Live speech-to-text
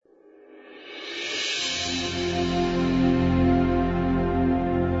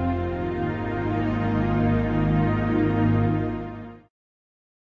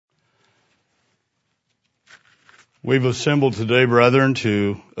We've assembled today, brethren,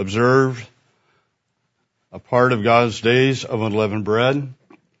 to observe a part of God's days of unleavened bread.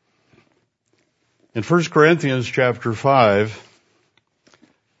 In 1 Corinthians chapter 5,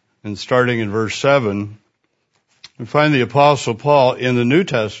 and starting in verse 7, we find the Apostle Paul in the New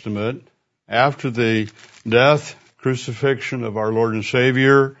Testament, after the death, crucifixion of our Lord and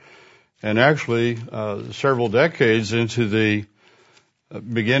Savior, and actually several decades into the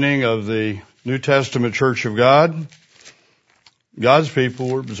beginning of the New Testament Church of God, God's people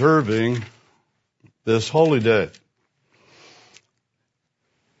were observing this holy day.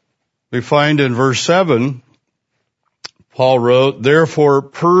 We find in verse 7, Paul wrote, "Therefore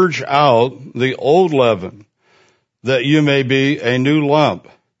purge out the old leaven, that you may be a new lump,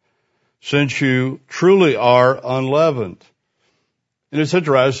 since you truly are unleavened." And it's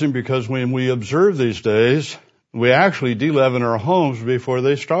interesting because when we observe these days, we actually de-leaven our homes before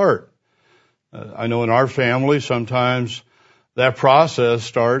they start. I know in our family, sometimes that process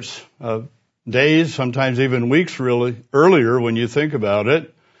starts days, sometimes even weeks really earlier when you think about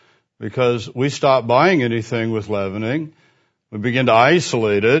it, because we stop buying anything with leavening. We begin to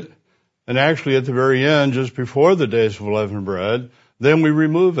isolate it, and actually at the very end, just before the days of leavened bread, then we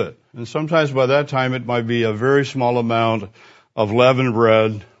remove it. And sometimes by that time it might be a very small amount of leavened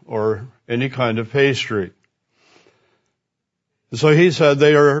bread or any kind of pastry. So he said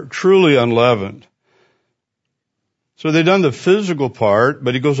they are truly unleavened. So they've done the physical part,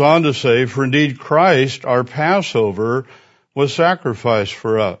 but he goes on to say, "For indeed Christ, our Passover, was sacrificed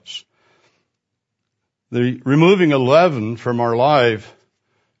for us." The removing of leaven from our life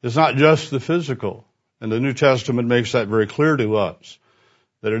is not just the physical, and the New Testament makes that very clear to us,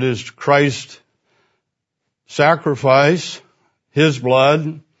 that it is Christ's sacrifice, His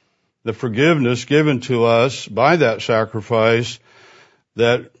blood, the forgiveness given to us by that sacrifice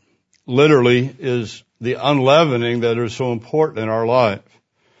that literally is the unleavening that is so important in our life.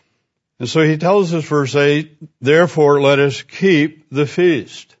 And so he tells us, verse 8, "Therefore let us keep the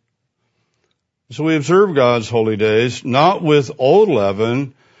feast." So we observe God's holy days, not with old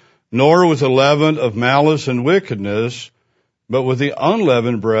leaven, nor with the leaven of malice and wickedness, but with the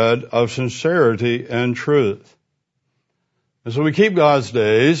unleavened bread of sincerity and truth. And so we keep God's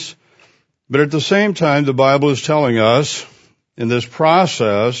days, but at the same time, the Bible is telling us in this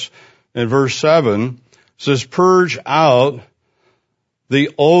process, in verse 7, it says, "Purge out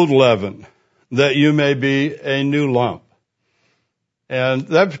the old leaven, that you may be a new lump." And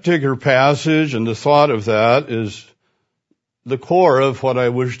that particular passage and the thought of that is the core of what I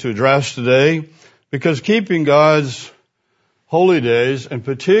wish to address today, because keeping God's holy days, and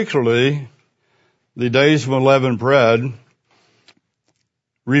particularly the days of unleavened bread,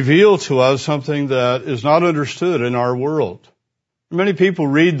 reveal to us something that is not understood in our world. Many people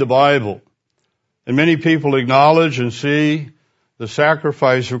read the Bible, and many people acknowledge and see the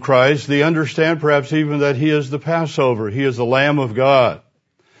sacrifice of Christ. They understand perhaps even that He is the Passover. He is the Lamb of God.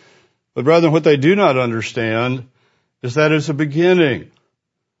 But brethren, what they do not understand is that it's a beginning.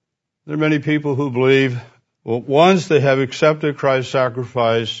 There are many people who believe, well, once they have accepted Christ's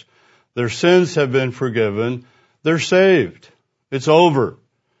sacrifice, their sins have been forgiven, they're saved. It's over.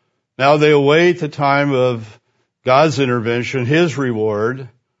 Now they await the time of God's intervention, His reward,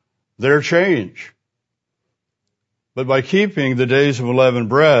 their change. But by keeping the days of unleavened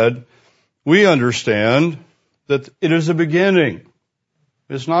bread, we understand that it is a beginning.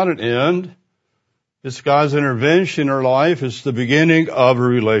 It's not an end. It's God's intervention in our life. It's the beginning of a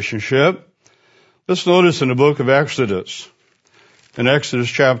relationship. Let's notice in the book of Exodus, in Exodus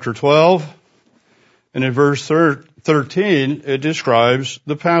chapter 12, and in verse 13, it describes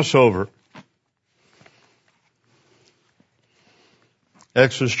the Passover.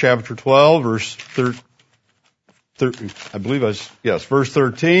 Exodus chapter 12, verse 13.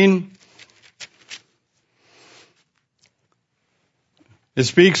 It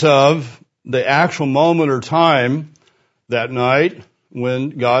speaks of the actual moment or time that night when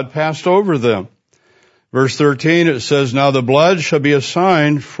God passed over them. Verse 13, it says, "Now the blood shall be a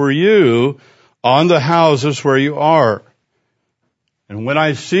sign for you on the houses where you are. And when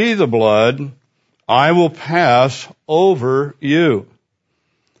I see the blood, I will pass over you.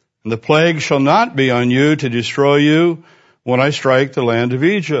 And the plague shall not be on you to destroy you when I strike the land of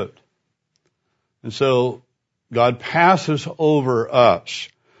Egypt." And so God passes over us.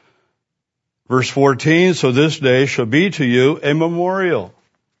 Verse 14, "So this day shall be to you a memorial."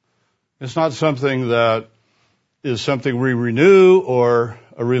 It's not something that is something we renew or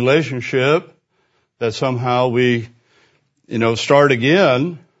a relationship that somehow we, start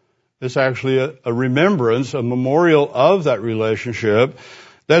again. It's actually a remembrance, a memorial of that relationship.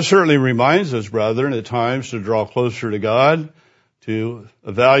 That certainly reminds us, brethren, at times to draw closer to God, to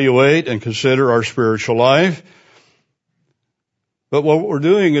evaluate and consider our spiritual life. But what we're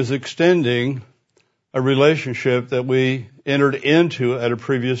doing is extending a relationship that we entered into at a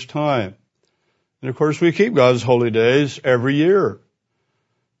previous time. And of course, we keep God's holy days every year.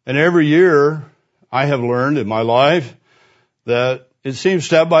 And every year, I have learned in my life that it seems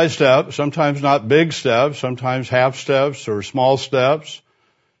step by step, sometimes not big steps, sometimes half steps or small steps.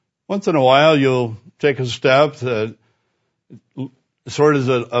 Once in a while, you'll take a step that sort of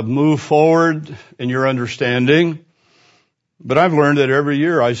is a move forward in your understanding. But I've learned that every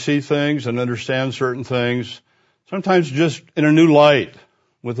year I see things and understand certain things, sometimes just in a new light,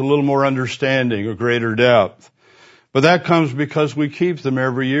 with a little more understanding or greater depth. But that comes because we keep them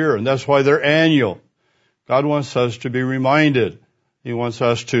every year, and that's why they're annual. God wants us to be reminded. He wants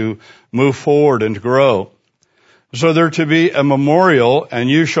us to move forward and to grow. So they're to be a memorial, and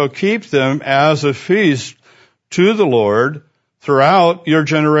you shall keep them as a feast to the Lord throughout your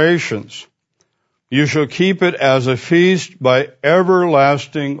generations. You shall keep it as a feast by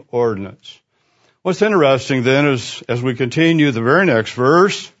everlasting ordinance. What's interesting then is, as we continue the very next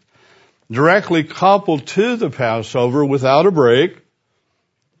verse, directly coupled to the Passover without a break,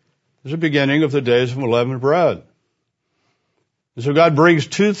 is the beginning of the days of unleavened bread. And so God brings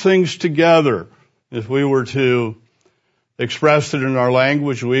two things together. If we were to express it in our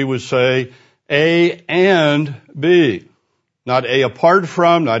language, we would say A and B. Not A apart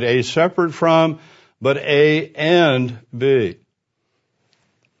from, not A separate from, but A and B.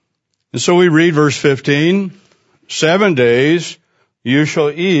 And so we read verse 15, 7 days you shall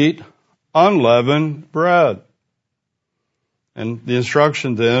eat unleavened bread. And the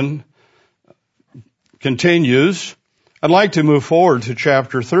instruction then continues. I'd like to move forward to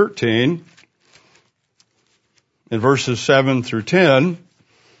chapter 13 in verses 7 through 10,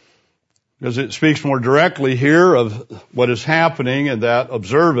 because it speaks more directly here of what is happening in that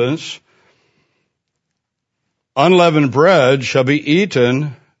observance. Unleavened bread shall be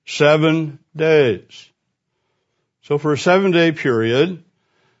eaten 7 days. So for a 7-day period,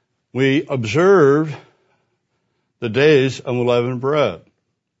 we observe the days of unleavened bread.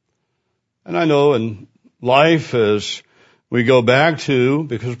 And I know in life as we go back to,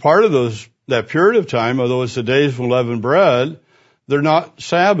 because part of that period of time, although it's the days of unleavened bread, they're not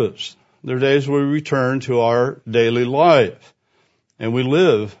Sabbaths. They're days where we return to our daily life. And we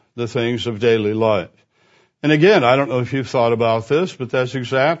live the things of daily life. And again, I don't know if you've thought about this, but that's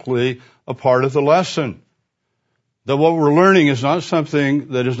exactly a part of the lesson. That what we're learning is not something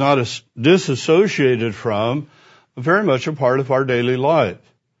that is not disassociated from, but very much a part of our daily life.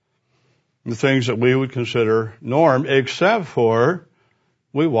 The things that we would consider norm, except for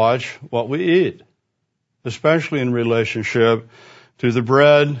we watch what we eat, especially in relationship to the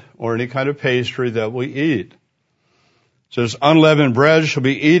bread or any kind of pastry that we eat. It says, unleavened bread shall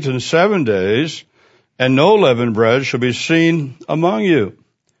be eaten 7 days, and no leavened bread shall be seen among you,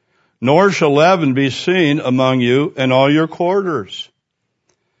 nor shall leaven be seen among you in all your quarters.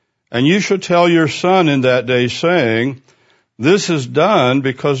 And you shall tell your son in that day, saying, this is done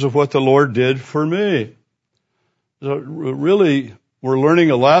because of what the Lord did for me. So really, we're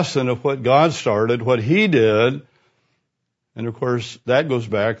learning a lesson of what God started, what He did. And of course, that goes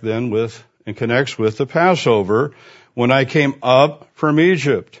back then with and connects with the Passover when I came up from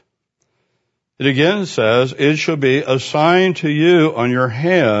Egypt. It again says, it shall be a sign to you on your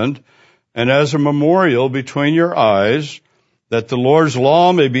hand and as a memorial between your eyes, that the Lord's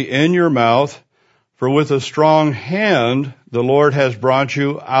law may be in your mouth. For with a strong hand the Lord has brought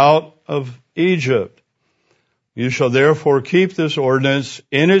you out of Egypt. You shall therefore keep this ordinance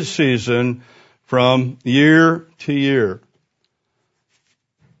in its season from year to year.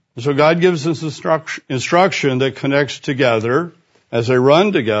 So God gives us instruction that connects together, as they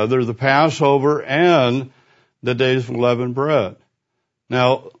run together, the Passover and the days of unleavened bread.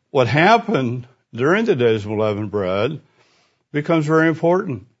 Now, what happened during the days of unleavened bread becomes very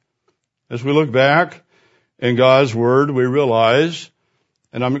important. As we look back in God's Word, we realize,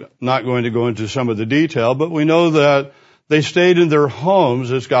 and I'm not going to go into some of the detail, but we know that they stayed in their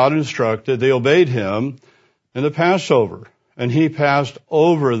homes as God instructed. They obeyed Him in the Passover, and He passed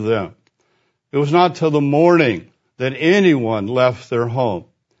over them. It was not till the morning that anyone left their home.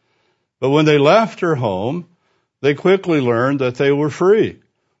 But when they left their home, they quickly learned that they were free.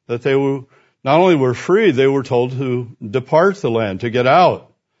 That they were not only were free, they were told to depart the land, to get out.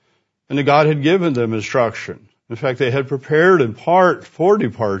 And that God had given them instruction. In fact, they had prepared in part for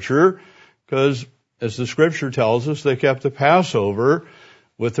departure, because as the scripture tells us, they kept the Passover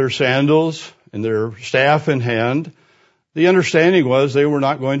with their sandals and their staff in hand. The understanding was they were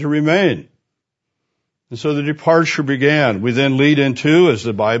not going to remain. And so the departure began. We then lead into, as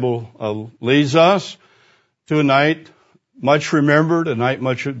the Bible leads us, to a night much remembered, a night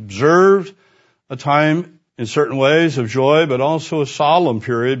much observed, a time in certain ways of joy, but also a solemn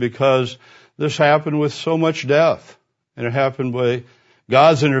period because this happened with so much death. And it happened by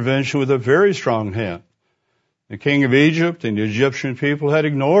God's intervention with a very strong hand. The king of Egypt and the Egyptian people had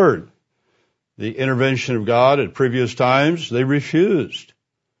ignored the intervention of God at previous times. They refused.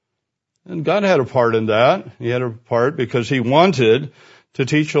 And God had a part in that. He had a part because he wanted to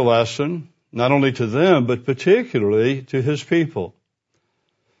teach a lesson, not only to them, but particularly to his people.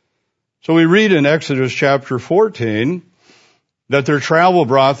 So we read in Exodus chapter 14 that their travel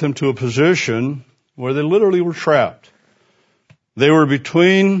brought them to a position where they literally were trapped. They were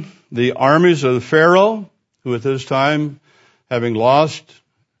between the armies of the Pharaoh, who at this time, having lost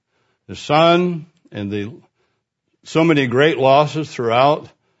his son and so many great losses throughout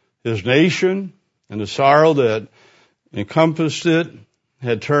his nation, and the sorrow that encompassed it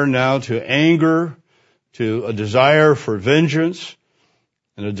had turned now to anger, to a desire for vengeance,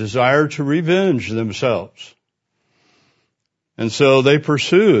 and a desire to revenge themselves. And so they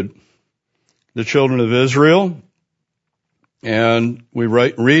pursued the children of Israel. And we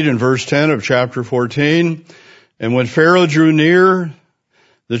read in verse 10 of chapter 14, and when Pharaoh drew near,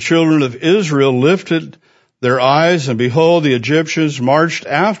 the children of Israel lifted their eyes, and behold, the Egyptians marched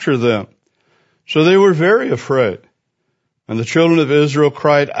after them. So they were very afraid. And the children of Israel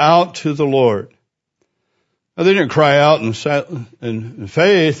cried out to the Lord. Now, they didn't cry out in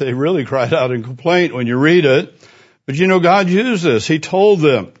faith. They really cried out in complaint when you read it. But you know, God used this. He told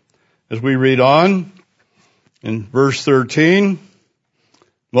them, as we read on, in verse 13,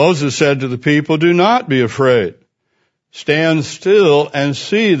 Moses said to the people, "Do not be afraid. Stand still and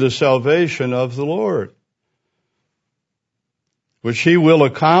see the salvation of the Lord, which he will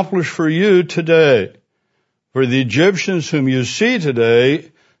accomplish for you today. For the Egyptians whom you see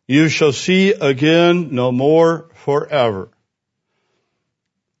today, you shall see again no more forever."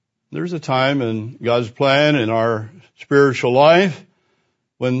 There's a time in God's plan in our spiritual life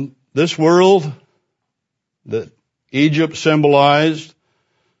when this world that Egypt symbolized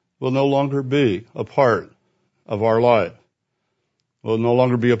will no longer be a part of our life, will no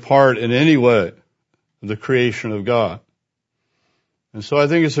longer be a part in any way of the creation of God. And so I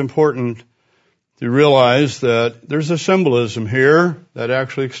think it's important to realize that there's a symbolism here that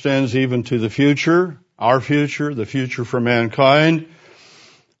actually extends even to the future, our future, the future for mankind.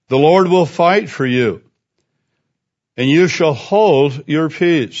 The Lord will fight for you, and you shall hold your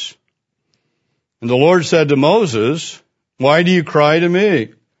peace. And the Lord said to Moses, "Why do you cry to me?"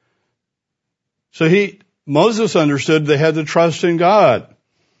 So Moses understood they had to trust in God.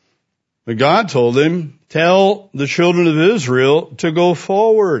 But God told him, "Tell the children of Israel to go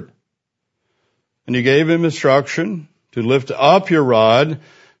forward." And he gave him instruction to lift up your rod,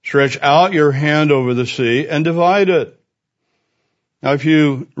 stretch out your hand over the sea, and divide it. Now, if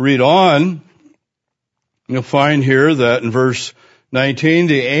you read on, you'll find here that in verse 19,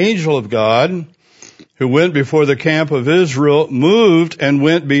 the angel of God, who went before the camp of Israel, moved and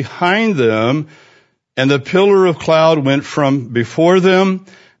went behind them, and the pillar of cloud went from before them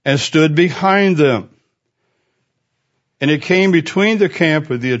and stood behind them. And it came between the camp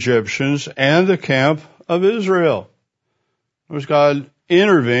of the Egyptians and the camp of Israel. As God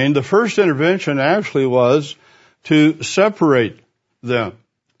intervened, the first intervention actually was to separate them.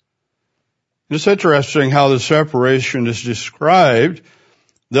 It's interesting how the separation is described.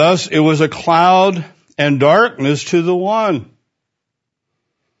 Thus, it was a cloud and darkness to the one.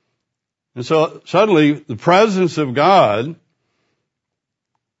 And so suddenly the presence of God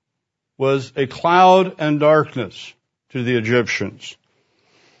was a cloud and darkness to the Egyptians.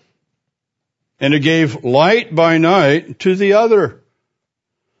 And it gave light by night to the other.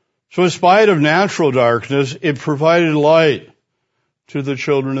 So in spite of natural darkness, it provided light to the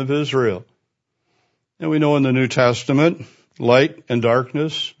children of Israel. And we know in the New Testament, light and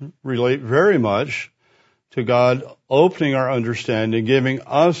darkness relate very much to God opening our understanding, giving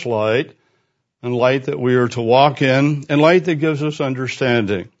us light, and light that we are to walk in, and light that gives us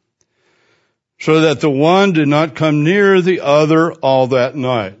understanding, so that the one did not come near the other all that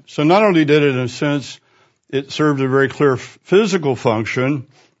night. So not only did it, in a sense, it served a very clear physical function,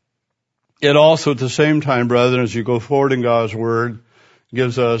 it also, at the same time, brethren, as you go forward in God's Word,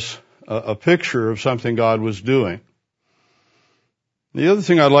 gives us a picture of something God was doing. The other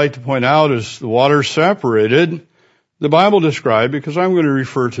thing I'd like to point out is the water separated. The Bible described, because I'm going to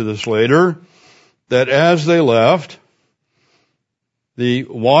refer to this later, that as they left, the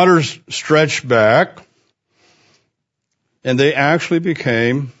waters stretched back, and they actually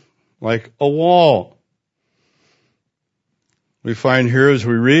became like a wall. We find here as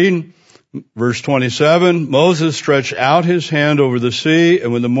we read, verse 27, Moses stretched out his hand over the sea,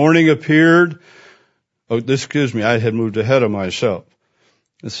 and when the morning appeared, I had moved ahead of myself.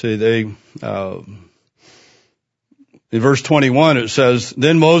 Let's see, in verse 21 it says,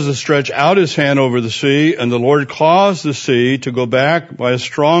 Then Moses stretched out his hand over the sea, and the Lord caused the sea to go back by a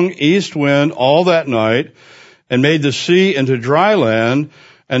strong east wind all that night, and made the sea into dry land,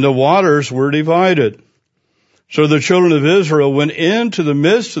 and the waters were divided. So the children of Israel went into the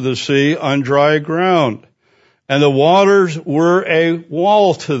midst of the sea on dry ground, and the waters were a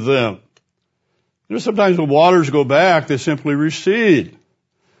wall to them. Sometimes when waters go back, they simply recede.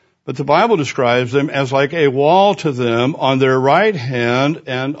 But the Bible describes them as like a wall to them on their right hand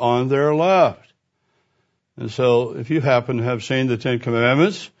and on their left. And so if you happen to have seen the Ten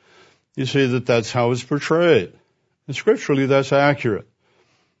Commandments, you see that that's how it's portrayed. And scripturally, that's accurate.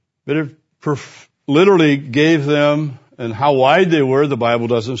 But it literally gave them, and how wide they were, the Bible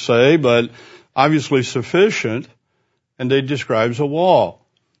doesn't say, but obviously sufficient, and it describes a wall.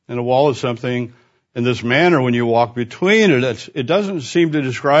 And a wall is something in this manner when you walk between it. It doesn't seem to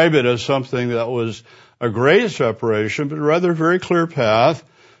describe it as something that was a great separation, but rather a very clear path,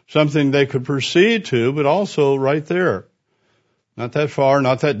 something they could proceed to, but also right there. Not that far,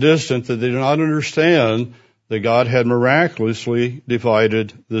 not that distant, that they do not understand that God had miraculously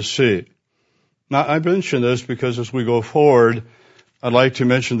divided the sea. Now, I mention this because as we go forward, I'd like to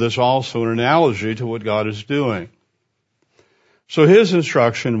mention this also an analogy to what God is doing. So his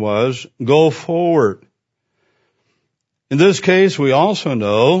instruction was, go forward. In this case, we also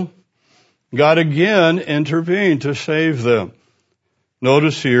know God again intervened to save them.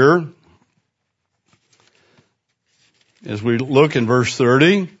 Notice here, as we look in verse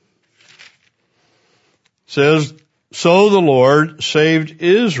 30, it says, So the Lord saved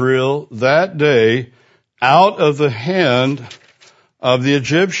Israel that day out of the hand of the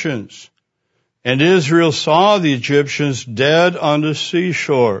Egyptians. And Israel saw the Egyptians dead on the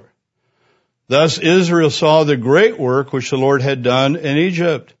seashore. Thus Israel saw the great work which the Lord had done in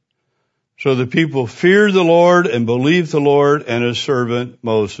Egypt. So the people feared the Lord and believed the Lord and his servant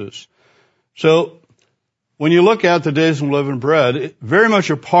Moses. So when you look at the days of unleavened bread, very much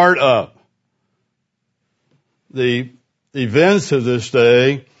a part of the events of this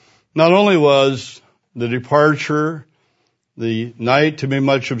day, not only was the departure, the night to be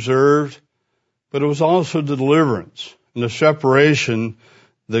much observed, but it was also the deliverance and the separation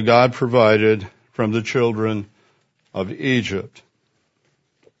that God provided from the children of Egypt.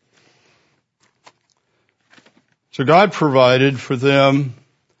 So God provided for them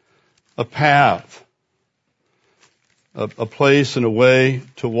a path, a place and a way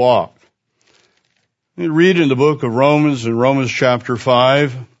to walk. You read in the book of Romans, in Romans chapter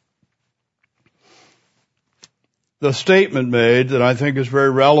 5, the statement made that I think is very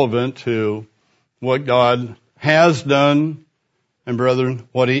relevant to what God has done and, brethren,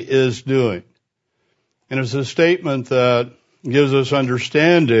 what he is doing. And it's a statement that gives us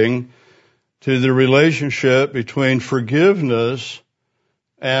understanding to the relationship between forgiveness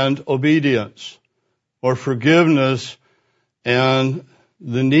and obedience, or forgiveness and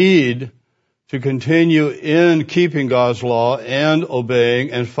the need to continue in keeping God's law and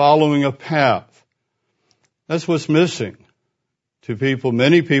obeying and following a path. That's what's missing to people.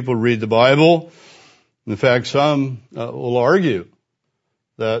 Many people read the Bible. In fact, some will argue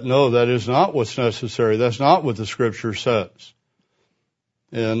that, no, that is not what's necessary. That's not what the Scripture says.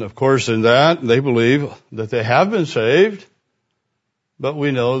 And, of course, in that, they believe that they have been saved, but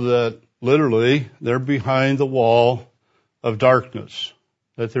we know that literally they're behind the wall of darkness,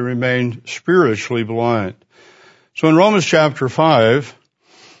 that they remain spiritually blind. So in Romans chapter 5,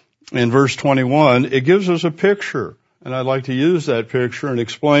 in verse 21, it gives us a picture, and I'd like to use that picture and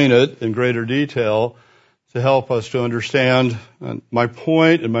explain it in greater detail to help us to understand my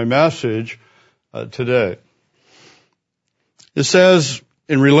point and my message today. It says,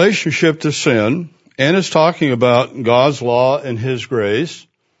 in relationship to sin, and it's talking about God's law and his grace,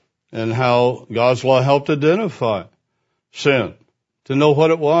 and how God's law helped identify sin, to know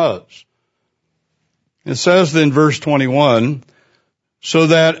what it was. It says in verse 21, so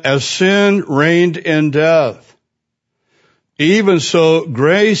that as sin reigned in death, even so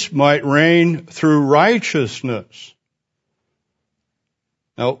grace might reign through righteousness.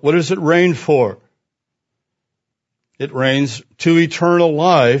 Now, what does it reign for? It reigns to eternal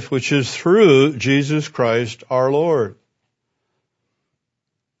life, which is through Jesus Christ our Lord.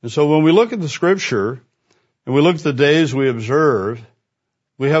 And so when we look at the Scripture, and we look at the days we observe,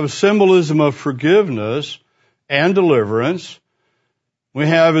 we have a symbolism of forgiveness and deliverance. We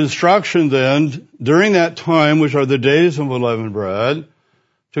have instruction then, during that time, which are the days of unleavened bread,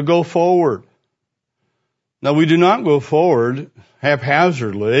 to go forward. Now, we do not go forward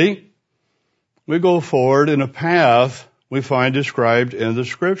haphazardly. We go forward in a path we find described in the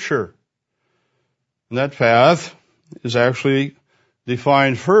Scripture. And that path is actually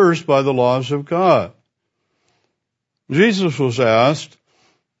defined first by the laws of God. Jesus was asked,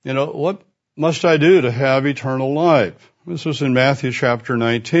 what must I do to have eternal life? This was in Matthew chapter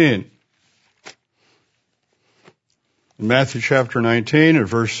 19. In Matthew chapter 19 and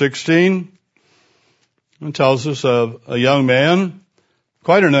verse 16, it tells us of a young man,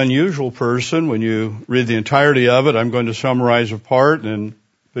 quite an unusual person. When you read the entirety of it, I'm going to summarize a part and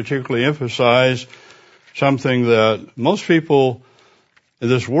particularly emphasize something that most people in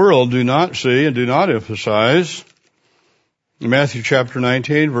this world do not see and do not emphasize. In Matthew chapter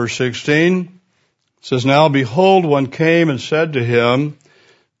 19, verse 16, it says, Now behold, one came and said to him,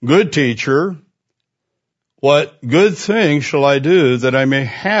 Good teacher, what good thing shall I do that I may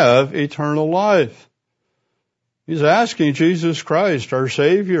have eternal life? He's asking Jesus Christ, our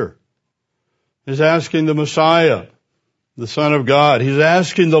Savior. He's asking the Messiah, the Son of God. He's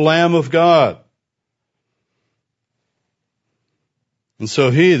asking the Lamb of God. And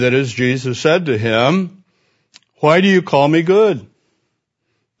so he, that is Jesus, said to him, Why do you call me good?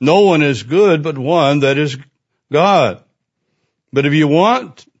 No one is good but one, that is God. But if you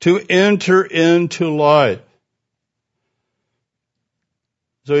want to enter into life.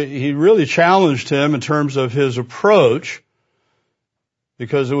 So he really challenged him in terms of his approach,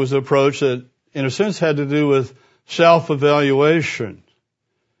 because it was an approach that, in a sense, had to do with self-evaluation.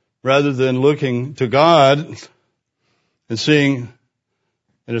 Rather than looking to God and seeing,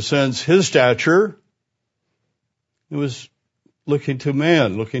 in a sense, his stature, it was looking to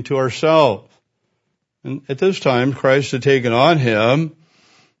man, looking to ourselves. And at this time, Christ had taken on him,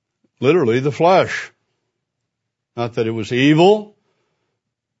 literally, the flesh. Not that it was evil,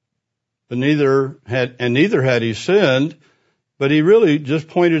 but neither had he sinned, but he really just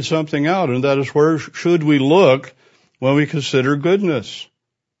pointed something out, and that is, where should we look when we consider goodness?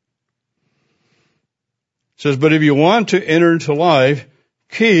 It says, But if you want to enter into life,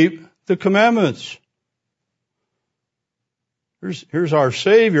 keep the commandments. Here's our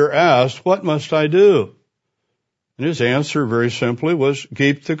Savior asked, What must I do? And his answer very simply was,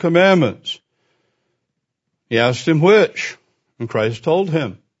 Keep the commandments. He asked him which, and Christ told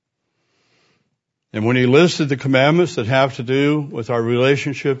him. And when he listed the commandments that have to do with our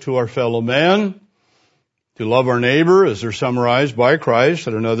relationship to our fellow man, to love our neighbor, as they're summarized by Christ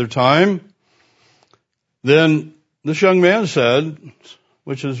at another time, then this young man said,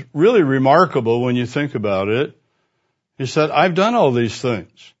 which is really remarkable when you think about it, he said, I've done all these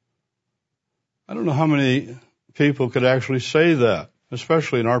things. I don't know how many people could actually say that,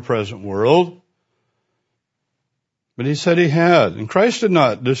 especially in our present world. But he said he had. And Christ did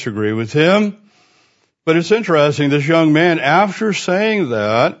not disagree with him. But it's interesting, this young man, after saying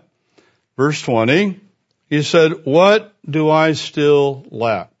that, verse 20, he said, What do I still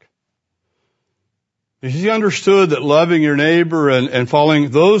lack? He understood that loving your neighbor and following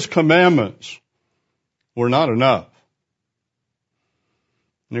those commandments were not enough.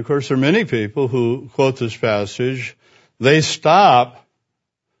 And of course, there are many people who quote this passage. They stop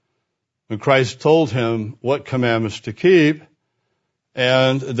when Christ told him what commandments to keep,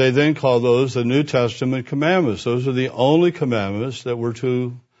 and they then call those the New Testament commandments. Those are the only commandments that we're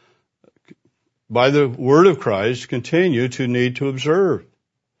to, by the word of Christ, continue to need to observe.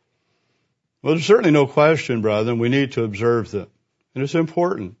 Well, there's certainly no question, brethren, we need to observe them. And it's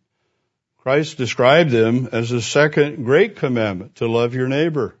important. Christ described them as the second great commandment, to love your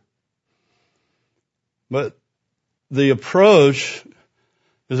neighbor. But the approach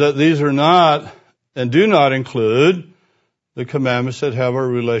is that these are not and do not include the commandments that have our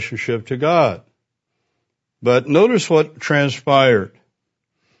relationship to God. But notice what transpired.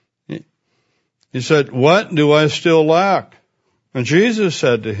 He said, What do I still lack? And Jesus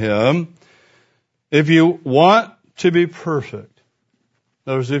said to him, If you want to be perfect,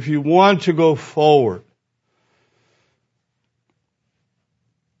 in other words, if you want to go forward,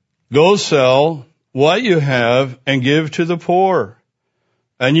 go sell what you have and give to the poor,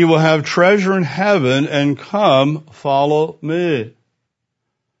 and you will have treasure in heaven, and come, follow me.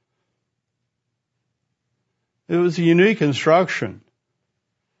 It was a unique instruction.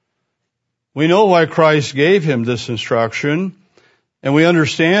 We know why Christ gave him this instruction, and we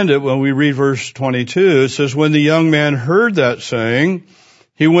understand it when we read verse 22. It says, When the young man heard that saying,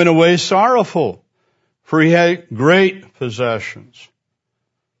 He went away sorrowful, for he had great possessions.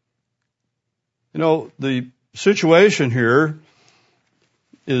 You know, the situation here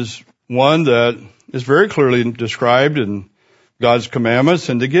is one that is very clearly described in God's commandments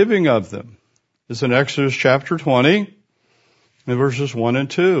and the giving of them. It's in Exodus chapter 20, in verses 1 and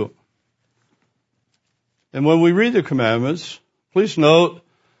 2. And when we read the commandments, please note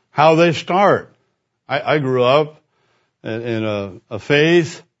how they start. I grew up in a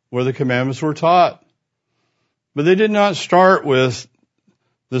faith where the commandments were taught. But they did not start with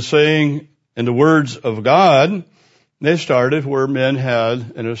the saying and the words of God. They started where men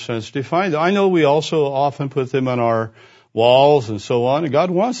had, in a sense, defined them. I know we also often put them on our walls and so on, and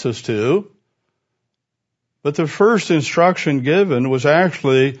God wants us to. But the first instruction given was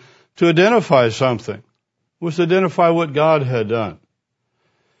actually to identify something, was to identify what God had done.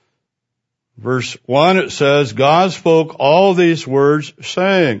 Verse 1, it says, God spoke all these words,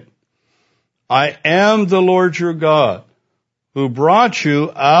 saying, I am the Lord your God, who brought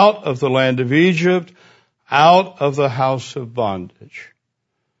you out of the land of Egypt, out of the house of bondage.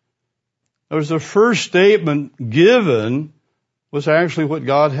 That was the first statement given, was actually what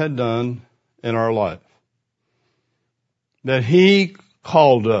God had done in our life. That He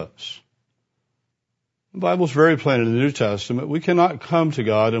called us. The Bible is very plain in the New Testament. We cannot come to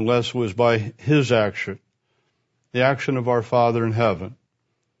God unless it was by His action, the action of our Father in heaven.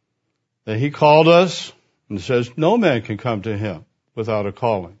 That He called us, and it says no man can come to Him without a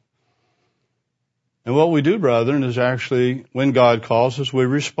calling. And what we do, brethren, is actually, when God calls us, we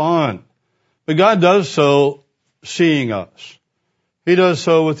respond. But God does so seeing us. He does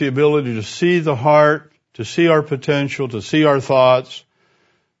so with the ability to see the heart, to see our potential, to see our thoughts.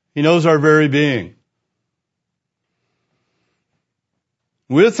 He knows our very being.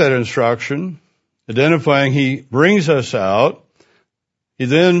 With that instruction, identifying He brings us out, He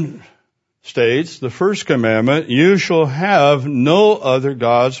then states, the first commandment, you shall have no other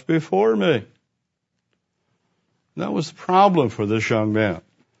gods before me. And that was the problem for this young man,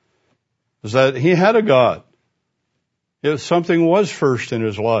 is that he had a God. Something was first in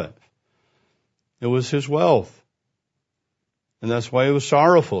his life. It was his wealth. And that's why he was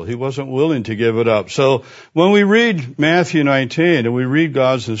sorrowful. He wasn't willing to give it up. So when we read Matthew 19 and we read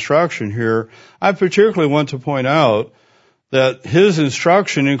God's instruction here, I particularly want to point out that His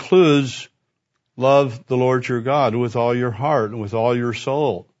instruction includes love the Lord your God with all your heart and with all your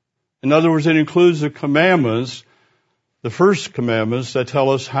soul. In other words, it includes the commandments, the first commandments that tell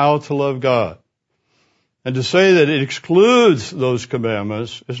us how to love God. And to say that it excludes those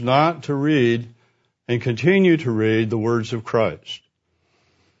commandments is not to read and continue to read the words of Christ.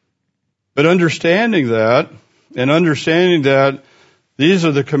 But understanding that, and understanding that these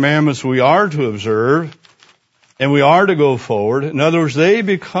are the commandments we are to observe, and we are to go forward. In other words, they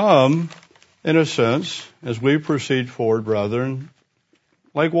become, in a sense, as we proceed forward, brethren,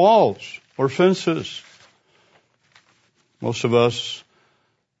 like walls or fences. Most of us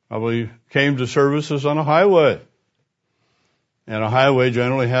probably came to services on a highway. And a highway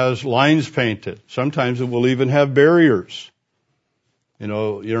generally has lines painted. Sometimes it will even have barriers. You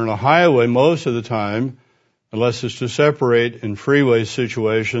know, you're on a highway most of the time, unless it's to separate in freeway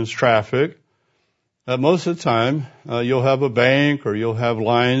situations, traffic. Most of the time, you'll have a bank or you'll have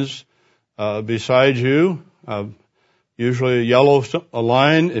lines beside you. Usually a yellow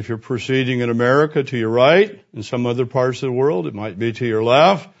line if you're proceeding in America to your right. In some other parts of the world, it might be to your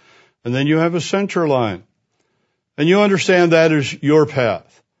left. And then you have a center line. And you understand that is your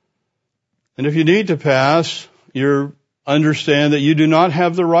path. And if you need to pass, you understand that you do not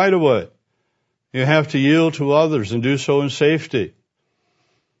have the right of way. You have to yield to others and do so in safety.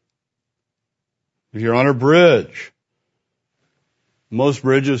 If you're on a bridge, most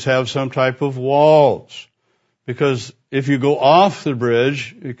bridges have some type of walls. Because if you go off the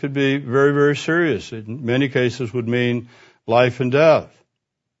bridge, it could be very, very serious. In many cases would mean life and death.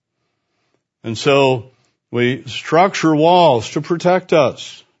 And so we structure walls to protect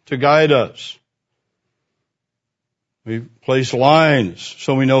us, to guide us. We place lines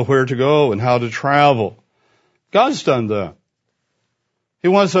so we know where to go and how to travel. God's done that. He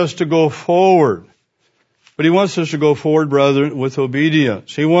wants us to go forward. But He wants us to go forward, brethren, with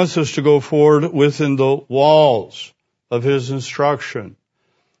obedience. He wants us to go forward within the walls of His instruction.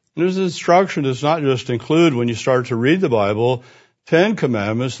 And His instruction does not just include, when you start to read the Bible, 10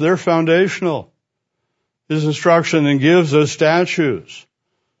 commandments. They're foundational. His instruction then gives us statutes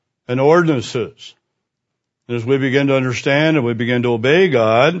and ordinances. And as we begin to understand and we begin to obey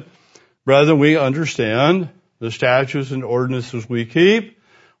God, brethren, we understand the statutes and ordinances we keep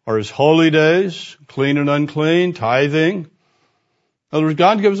are His holy days, clean and unclean, tithing, In other words,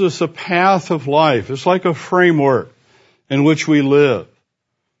 God gives us a path of life. It's like a framework in which we live.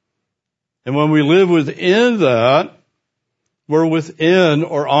 And when we live within that, we're within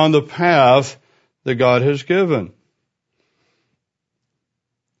or on the path that God has given.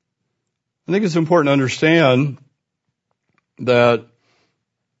 I think it's important to understand that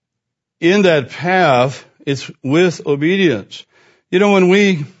in that path, it's with obedience. You know, when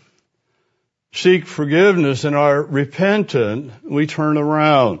we seek forgiveness and are repentant, we turn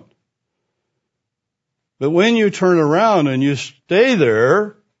around. But when you turn around and you stay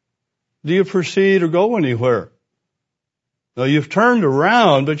there, do you proceed or go anywhere? Now, you've turned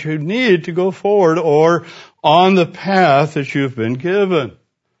around, but you need to go forward or on the path that you've been given.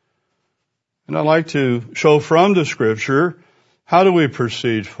 And I'd like to show from the Scripture, how do we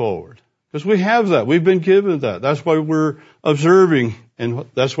proceed forward? Because we have that. We've been given that. That's why we're observing, and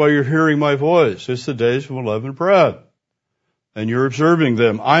that's why you're hearing my voice. It's the days of unleavened bread. And you're observing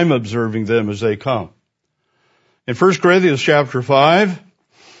them. I'm observing them as they come. In 1 Corinthians chapter 5,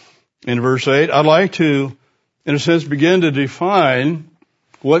 in verse 8, I'd like to, in a sense, begin to define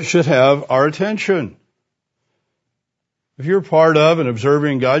what should have our attention. If you're part of and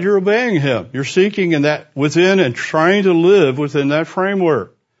observing God, you're obeying Him. You're seeking in that within and trying to live within that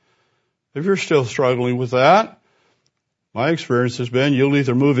framework. If you're still struggling with that, my experience has been you'll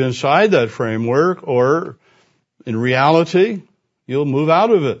either move inside that framework or, in reality, you'll move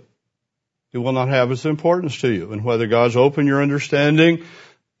out of it. It will not have its importance to you. And whether God's opened your understanding,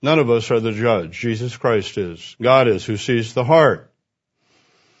 none of us are the judge. Jesus Christ is. God is who sees the heart.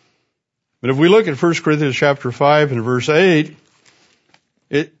 But if we look at 1 Corinthians chapter 5 and verse 8,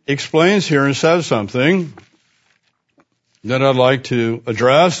 it explains here and says something that I'd like to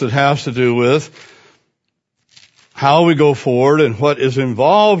address that has to do with how we go forward and what is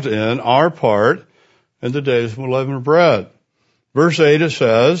involved in our part in the days of unleavened bread. Verse 8 it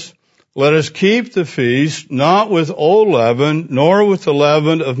says, "Let us keep the feast not with old leaven, nor with the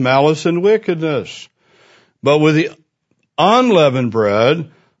leaven of malice and wickedness, but with the unleavened bread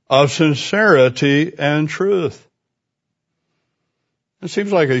of sincerity and truth." It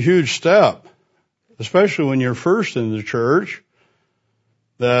seems like a huge step, especially when you're first in the church,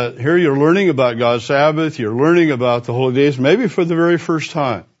 that here you're learning about God's Sabbath, you're learning about the holy days, maybe for the very first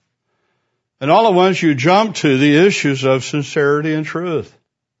time. And all at once you jump to the issues of sincerity and truth.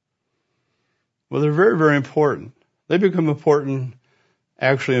 Well, they're very, very important. They become important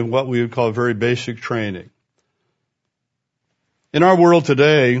actually in what we would call very basic training. In our world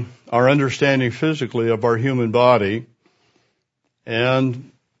today, our understanding physically of our human body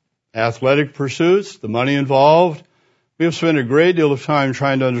and athletic pursuits, the money involved, we have spent a great deal of time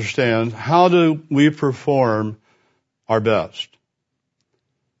trying to understand how do we perform our best.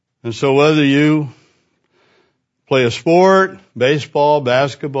 And so whether you play a sport, baseball,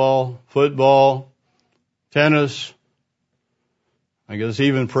 basketball, football, tennis, I guess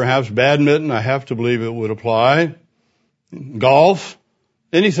even perhaps badminton, I have to believe it would apply, golf,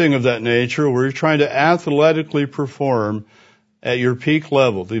 anything of that nature where you're trying to athletically perform at your peak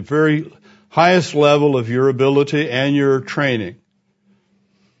level, the very highest level of your ability and your training.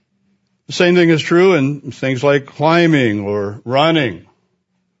 The same thing is true in things like climbing or running.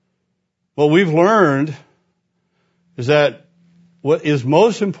 What we've learned is that what is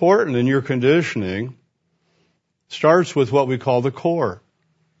most important in your conditioning starts with what we call the core.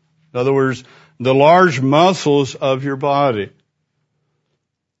 In other words, the large muscles of your body.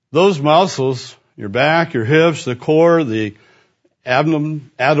 Those muscles, your back, your hips, the core, the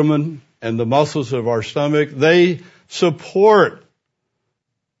abdomen, and the muscles of our stomach, they support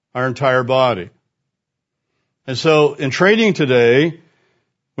our entire body. And so in training today,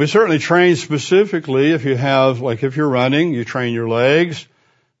 we certainly train specifically if you're running, you train your legs,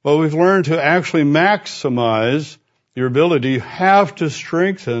 but we've learned to actually maximize your ability. You have to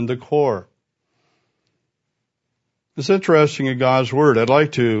strengthen the core. It's interesting in God's Word. I'd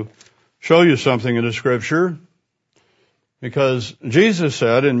like to show you something in the Scripture because Jesus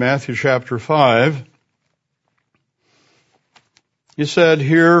said in Matthew chapter 5, He said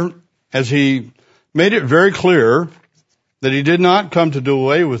here, as He made it very clear that He did not come to do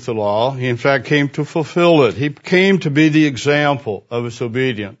away with the law. He in fact came to fulfill it. He came to be the example of its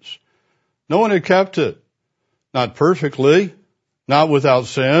obedience. No one had kept it. Not perfectly, not without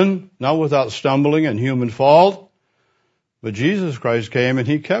sin, not without stumbling and human fault. But Jesus Christ came and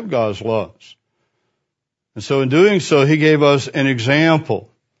He kept God's laws. And so in doing so, He gave us an example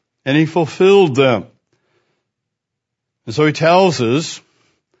and He fulfilled them. And so He tells us,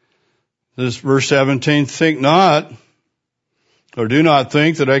 this verse 17, think not or do not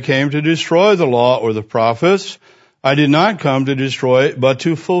think that I came to destroy the law or the prophets. I did not come to destroy, but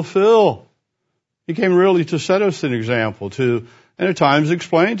to fulfill. He came really to set us an example, and at times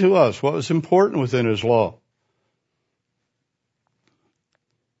explain to us what was important within his law.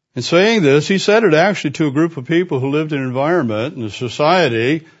 In saying this, he said it actually to a group of people who lived in an environment and a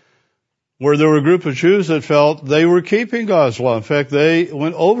society where there were a group of Jews that felt they were keeping God's law. In fact, they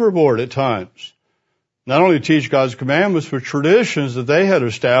went overboard at times. Not only teach God's commandments, but traditions that they had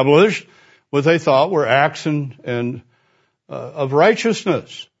established, what they thought were acts of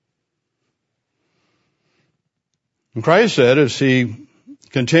righteousness. And Christ said, as he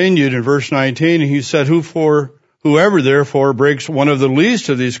continued in verse 19, he said, whoever therefore breaks one of the least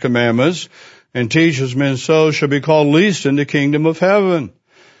of these commandments and teaches men so shall be called least in the kingdom of heaven.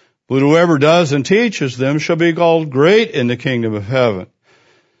 But whoever does and teaches them shall be called great in the kingdom of heaven.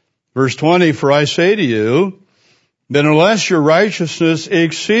 Verse 20, for I say to you, that unless your righteousness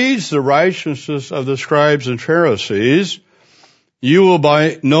exceeds the righteousness of the scribes and Pharisees, you will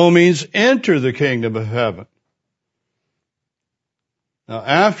by no means enter the kingdom of heaven. Now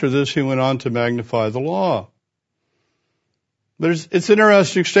after this, he went on to magnify the law. But it's an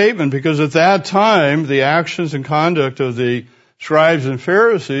interesting statement because at that time, the actions and conduct of the scribes and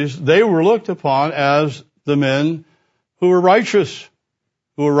Pharisees, they were looked upon as the men who were righteous,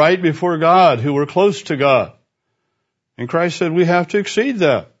 who were right before God, who were close to God. And Christ said we have to exceed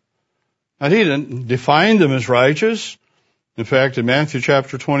that. And he didn't define them as righteous. In fact, in Matthew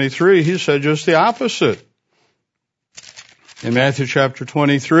chapter 23, he said just the opposite. In Matthew chapter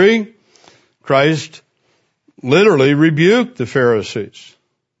 23, Christ literally rebuked the Pharisees.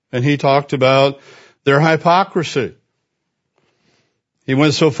 And he talked about their hypocrisy. He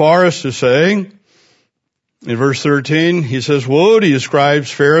went so far as to say, in verse 13, he says, woe to you, scribes,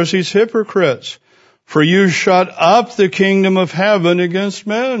 Pharisees, hypocrites, for you shut up the kingdom of heaven against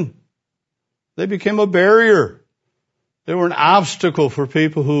men. They became a barrier. They were an obstacle for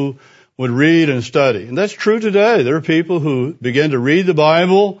people who would read and study. And that's true today. There are people who begin to read the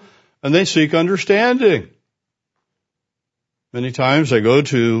Bible and they seek understanding. Many times they go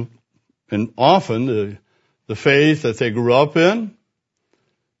to, and often, the faith that they grew up in.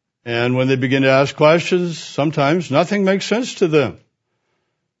 And when they begin to ask questions, sometimes nothing makes sense to them.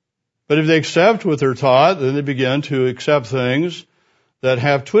 But if they accept what they're taught, then they begin to accept things that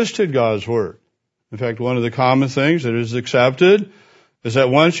have twisted God's word. In fact, one of the common things that is accepted is that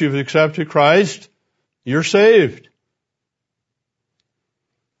once you've accepted Christ, you're saved.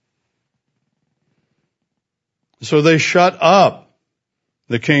 So they shut up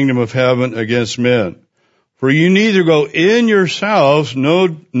the kingdom of heaven against men. For you neither go in yourselves, nor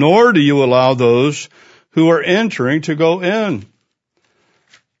do you allow those who are entering to go in.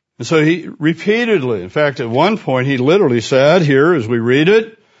 And so he repeatedly, in fact, at one point he literally said here as we read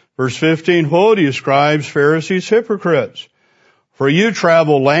it, verse 15, woe to you, scribes, Pharisees, hypocrites, for you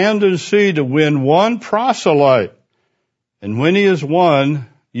travel land and sea to win one proselyte. And when he is won,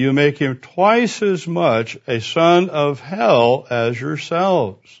 you make him twice as much a son of hell as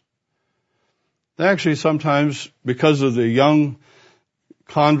yourselves. Actually, sometimes because of the young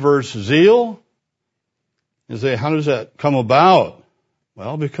convert's zeal, you say, how does that come about?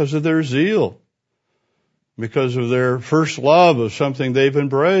 Well, because of their zeal, because of their first love of something they've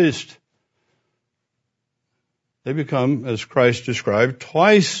embraced. They become, as Christ described,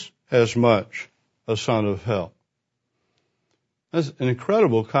 twice as much a son of hell. That's an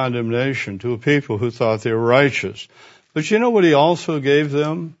incredible condemnation to a people who thought they were righteous. But you know what he also gave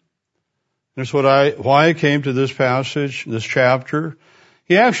them? That's why I came to this passage, this chapter.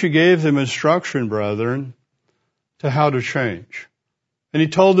 He actually gave them instruction, brethren, to how to change. And he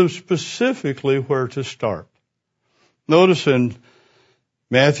told them specifically where to start. Notice in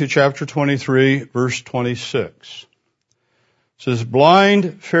Matthew chapter 23, verse 26. It says,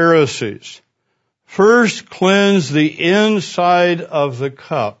 blind Pharisees, first cleanse the inside of the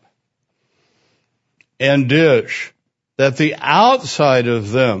cup and dish, that the outside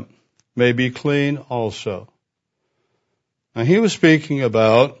of them may be clean also. Now he was speaking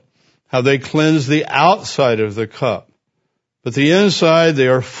about how they cleanse the outside of the cup, but the inside they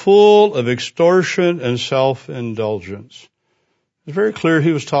are full of extortion and self-indulgence. It's very clear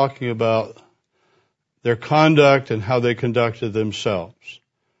he was talking about their conduct and how they conducted themselves.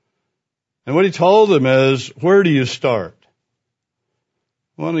 And what he told them is, where do you start?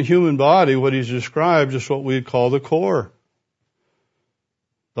 Well, in the human body, what he's described is what we call the core.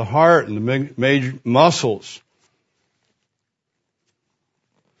 The heart and the major muscles.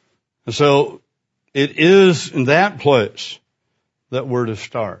 And so it is in that place that we're to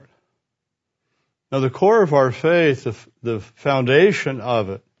start. Now the core of our faith, the foundation of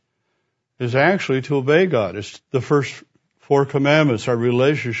it, is actually to obey God. It's the first 4 commandments, our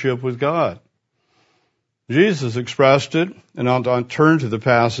relationship with God. Jesus expressed it, and I'll turn to the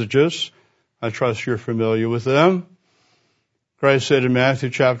passages. I trust you're familiar with them. Christ said in Matthew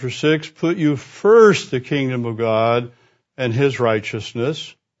chapter 6, put you first the kingdom of God and His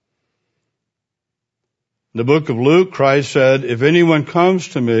righteousness. In the book of Luke, Christ said, if anyone comes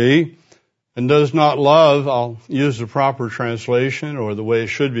to me and does not love, I'll use the proper translation or the way it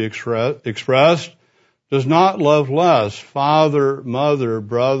should be expressed, does not love less, father, mother,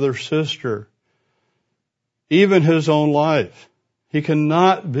 brother, sister, even his own life, he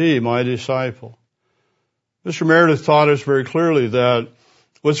cannot be my disciple. Mr. Meredith taught us very clearly that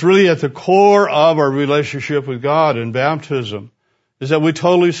what's really at the core of our relationship with God in baptism is that we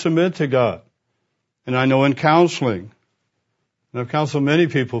totally submit to God. And I know in counseling, and I've counseled many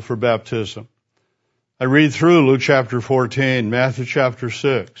people for baptism, I read through Luke chapter 14, Matthew chapter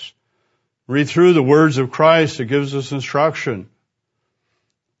 6, read through the words of Christ that gives us instruction,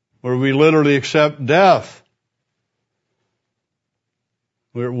 where we literally accept death.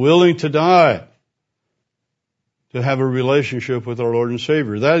 We're willing to die to have a relationship with our Lord and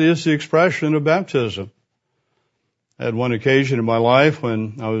Savior. That is the expression of baptism. I had one occasion in my life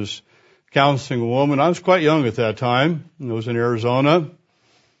when I was counseling a woman. I was quite young at that time. I was in Arizona.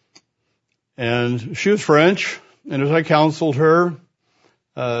 And she was French. And as I counseled her,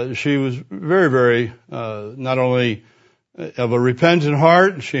 she was very, very, not only of a repentant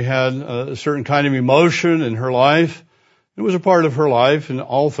heart, she had a certain kind of emotion in her life. It was a part of her life in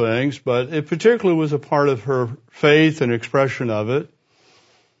all things, but it particularly was a part of her faith and expression of it.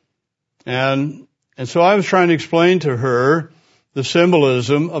 And so I was trying to explain to her the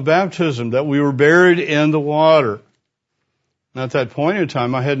symbolism of baptism, that we were buried in the water. And at that point in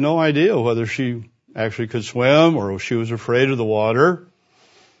time, I had no idea whether she actually could swim or if she was afraid of the water.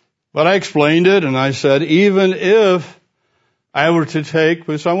 But I explained it, and I said, even if I were to take,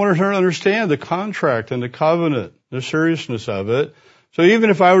 because I wanted her to understand the contract and the covenant, the seriousness of it. So even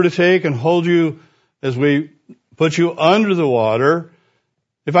if I were to take and hold you as we put you under the water,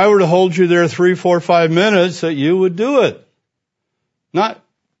 if I were to hold you there 3, 4, 5 minutes, that you would do it. Not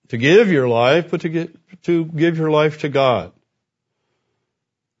to give your life, but to give your life to God.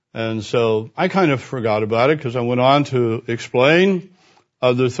 And so I kind of forgot about it because I went on to explain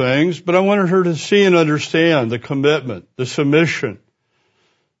other things, but I wanted her to see and understand the commitment, the submission,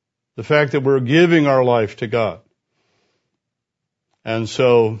 the fact that we're giving our life to God. And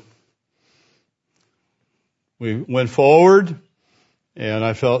so we went forward, and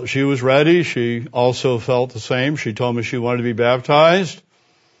I felt she was ready. She also felt the same. She told me she wanted to be baptized.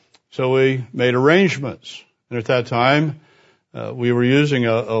 So we made arrangements. And at that time, we were using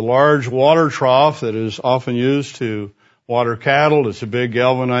a large water trough that is often used to water cattle. It's a big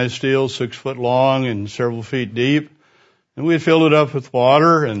galvanized steel, 6 foot long and several feet deep. And we had filled it up with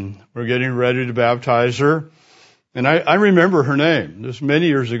water, and we're getting ready to baptize her. And I remember her name. This was many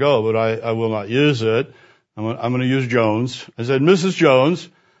years ago, but I will not use it. I'm going to use Jones. I said, Mrs. Jones,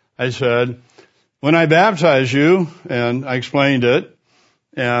 I said, when I baptize you, and I explained it,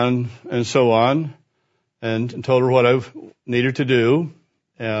 and so on, and told her what I needed to do.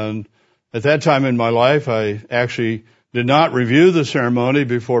 And at that time in my life, I actually did not review the ceremony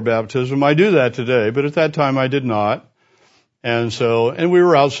before baptism. I do that today, but at that time I did not. And we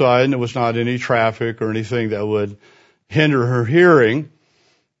were outside, and there was not any traffic or anything that would hinder her hearing.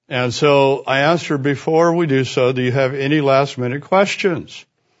 And so I asked her before we do so, do you have any last minute questions?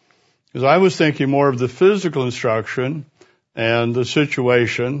 Because I was thinking more of the physical instruction and the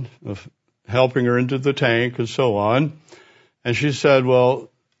situation of helping her into the tank and so on. And she said, well,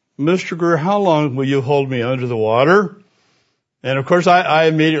 Mr. Greer, how long will you hold me under the water? And of course I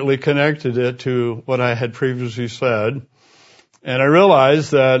immediately connected it to what I had previously said. And I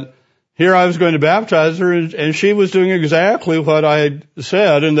realized that here I was going to baptize her, and she was doing exactly what I had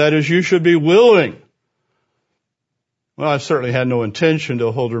said, and that is you should be willing. Well, I certainly had no intention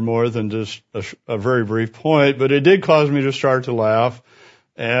to hold her more than just a very brief point, but it did cause me to start to laugh.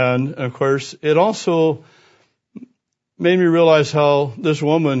 And, of course, it also made me realize how this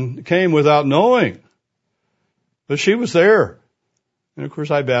woman came without knowing. But she was there. And, of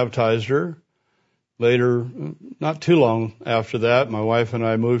course, I baptized her. Later, not too long after that, my wife and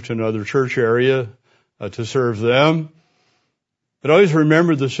I moved to another church area to serve them. But I always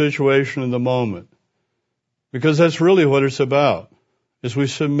remember the situation in the moment, because that's really what it's about, is we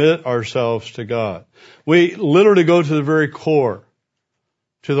submit ourselves to God. We literally go to the very core,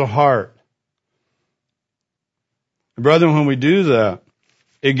 to the heart. And brethren, when we do that,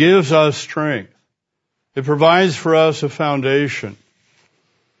 it gives us strength. It provides for us a foundation.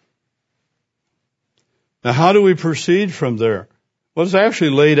 Now, how do we proceed from there? Well, it's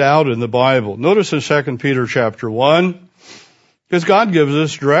actually laid out in the Bible. Notice in 2 Peter chapter 1, because God gives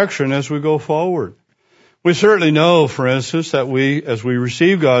us direction as we go forward. We certainly know, for instance, that as we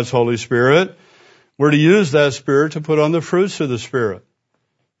receive God's Holy Spirit, we're to use that Spirit to put on the fruits of the Spirit.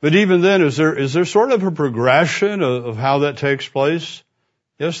 But even then, is there sort of a progression of how that takes place?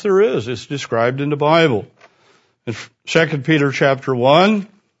 Yes, there is. It's described in the Bible. In 2 Peter chapter 1,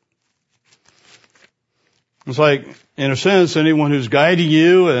 it's like, in a sense, anyone who's guiding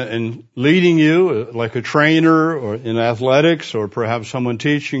you and leading you, like a trainer or in athletics, or perhaps someone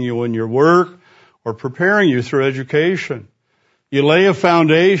teaching you in your work, or preparing you through education. You lay a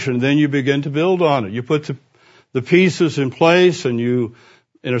foundation, then you begin to build on it. You put the pieces in place, and you,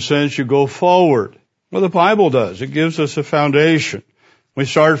 in a sense, you go forward. Well, the Bible does. It gives us a foundation. We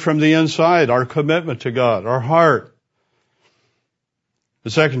start from the inside, our commitment to God, our heart.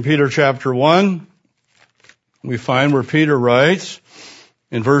 In 2 Peter chapter 1, we find where Peter writes,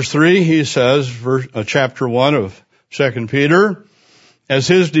 in verse 3, he says, chapter 1 of 2 Peter, as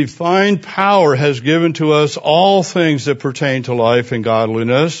his divine power has given to us all things that pertain to life and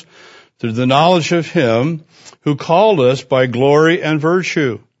godliness, through the knowledge of him who called us by glory and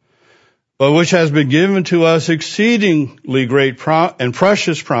virtue, but which has been given to us exceedingly great and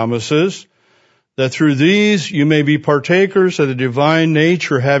precious promises, that through these you may be partakers of the divine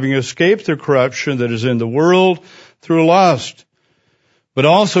nature, having escaped the corruption that is in the world through lust. But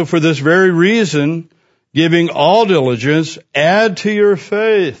also for this very reason, giving all diligence, add to your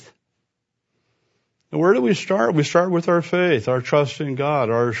faith. And where do we start? We start with our faith, our trust in God,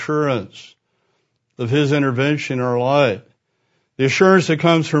 our assurance of his intervention in our life. The assurance that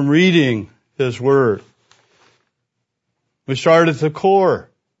comes from reading his word. We start at the core.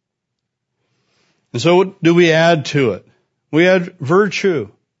 And so what do we add to it? We add virtue.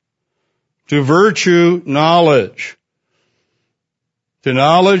 To virtue, knowledge. To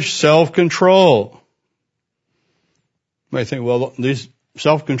knowledge, self-control. You might think, well, these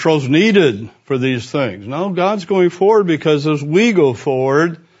self-control is needed for these things. No, God's going forward, because as we go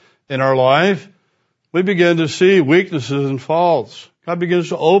forward in our life, we begin to see weaknesses and faults. God begins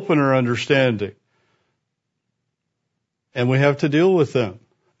to open our understanding. And we have to deal with them.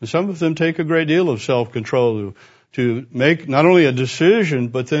 And some of them take a great deal of self-control to make not only a decision,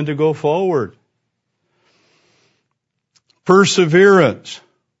 but then to go forward. Perseverance.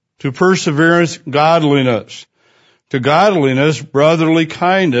 To perseverance, godliness. To godliness, brotherly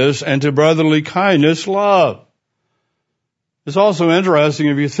kindness. And to brotherly kindness, love. It's also interesting,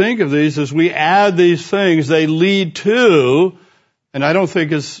 if you think of these, as we add these things, they lead to, and I don't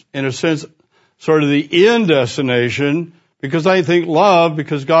think it's, in a sense, sort of the end destination, because I think love,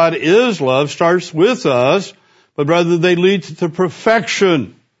 because God is love, starts with us, but rather they lead to the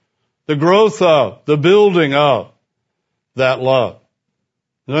perfection, the growth of, the building of that love.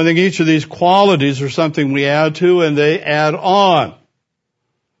 And I think each of these qualities are something we add to, and they add on.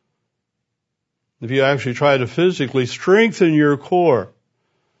 If you actually try to physically strengthen your core,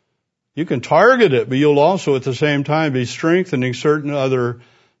 you can target it, but you'll also at the same time be strengthening certain other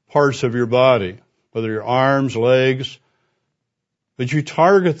parts of your body, whether your arms, legs. But you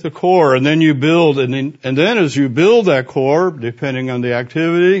target the core, and then you build, and then as you build that core, depending on the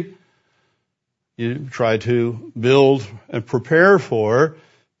activity, you try to build and prepare for,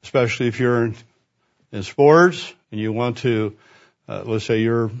 especially if you're in sports and you want to, let's say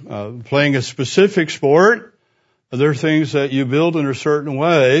you're playing a specific sport, there are things that you build in a certain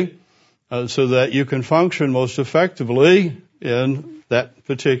way so that you can function most effectively in that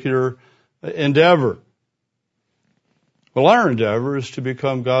particular endeavor. Well, our endeavor is to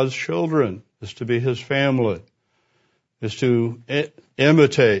become God's children, is to be his family, is to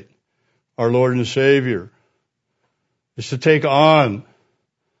imitate our Lord and Savior, is to take on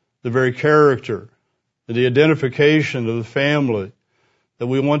the very character and the identification of the family that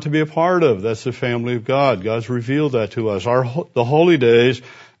we want to be a part of. That's the family of God. God's revealed that to us. The holy days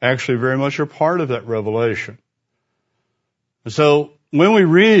actually very much are part of that revelation. And so when we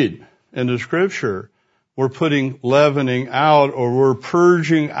read in the Scripture, we're putting leavening out, or we're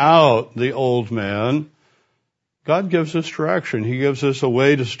purging out the old man. God gives us direction. He gives us a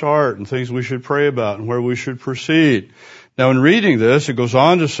way to start and things we should pray about and where we should proceed. Now in reading this, it goes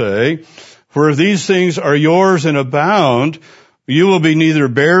on to say, for if these things are yours and abound, you will be neither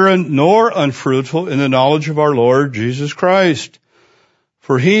barren nor unfruitful in the knowledge of our Lord Jesus Christ.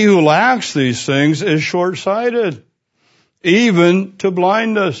 For he who lacks these things is short-sighted, even to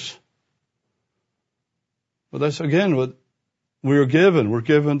blindness. Well, that's again what we're given. We're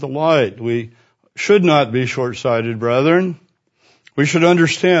given the light. We should not be short-sighted, brethren. We should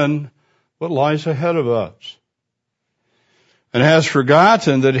understand what lies ahead of us, and has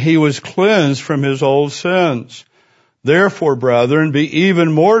forgotten that he was cleansed from his old sins. Therefore, brethren, be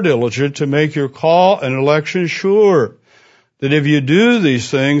even more diligent to make your call and election sure, that if you do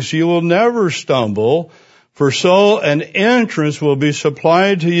these things, you will never stumble, for so an entrance will be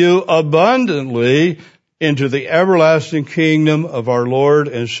supplied to you abundantly into the everlasting kingdom of our Lord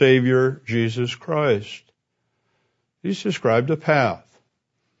and Savior, Jesus Christ. He's described a path.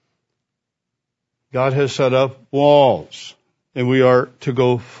 God has set up walls, and we are to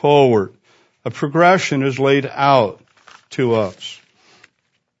go forward. A progression is laid out to us.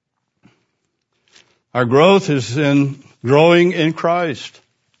 Our growth is in growing in Christ.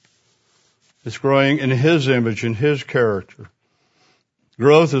 It's growing in His image, in His character.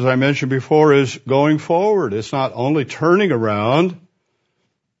 Growth, as I mentioned before, is going forward. It's not only turning around,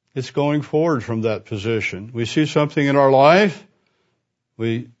 it's going forward from that position. We see something in our life,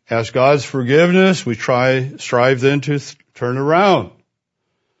 we ask God's forgiveness, we strive then to turn around.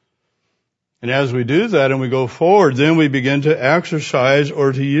 And as we do that and we go forward, then we begin to exercise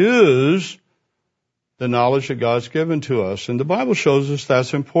or to use the knowledge that God's given to us. And the Bible shows us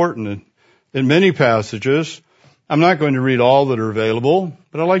that's important. In many passages, I'm not going to read all that are available,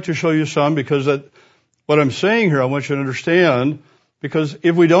 but I'd like to show you some because what I'm saying here I want you to understand, because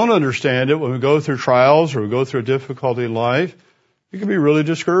if we don't understand it when we go through trials or we go through a difficulty in life, it can be really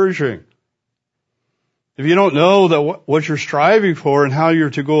discouraging. If you don't know that what you're striving for and how you're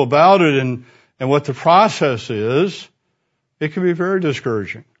to go about it and what the process is, it can be very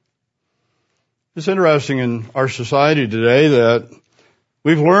discouraging. It's interesting in our society today that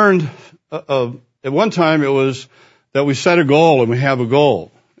we've learned, at one time it was that we set a goal and we have a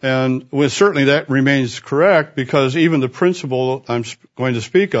goal. And certainly that remains correct because even the principle I'm going to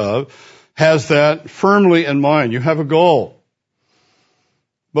speak of has that firmly in mind. You have a goal.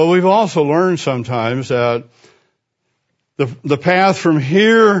 But we've also learned sometimes that the path from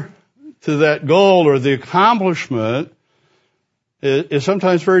here to that goal or the accomplishment is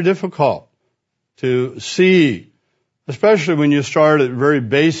sometimes very difficult to see, especially when you start at a very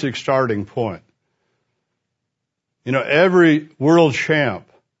basic starting point. You know, every world champ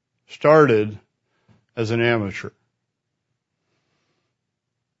started as an amateur.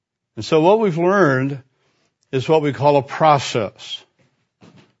 And so what we've learned is what we call a process.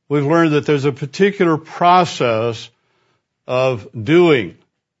 We've learned that there's a particular process of doing.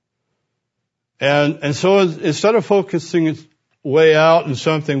 And so instead of focusing way out in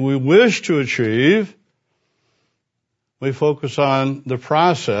something we wish to achieve, we focus on the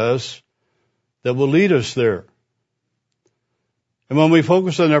process that will lead us there. And when we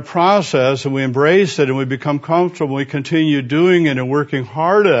focus on that process and we embrace it and we become comfortable, we continue doing it and working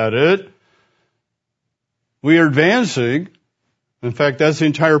hard at it, we are advancing. In fact, that's the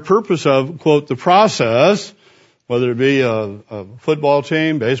entire purpose of, quote, the process, whether it be a football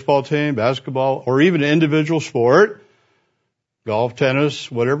team, baseball team, basketball, or even an individual sport, golf,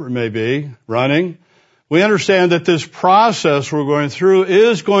 tennis, whatever it may be, running. We understand that this process we're going through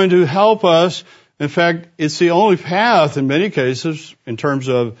is going to help us. In fact, it's the only path in many cases in terms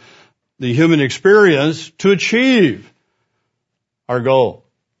of the human experience to achieve our goal.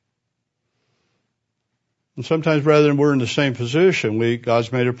 And sometimes rather than we're in the same position,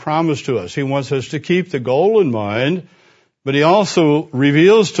 God's made a promise to us. He wants us to keep the goal in mind, but He also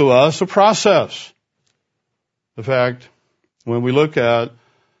reveals to us a process. In fact, when we look at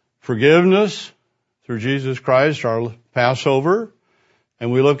forgiveness through Jesus Christ, our Passover,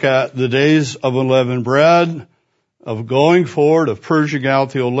 and we look at the days of unleavened bread, of going forward, of purging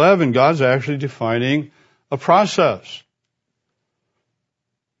out the leaven, God's actually defining a process.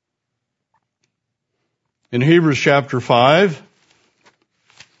 In Hebrews chapter 5,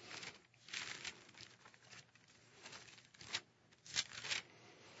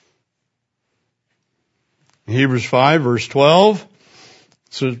 in Hebrews 5 verse 12,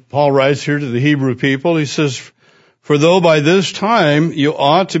 so Paul writes here to the Hebrew people, he says, "For though by this time you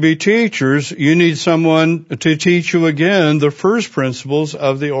ought to be teachers, you need someone to teach you again the first principles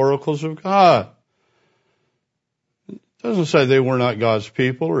of the oracles of God." It doesn't say they were not God's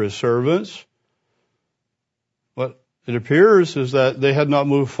people or His servants. What it appears is that they had not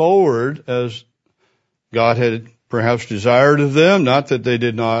moved forward as God had perhaps desired of them, not that they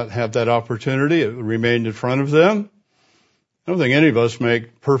did not have that opportunity. It remained in front of them. I don't think any of us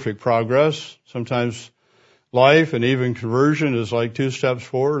make perfect progress. Sometimes life and even conversion is like 2 steps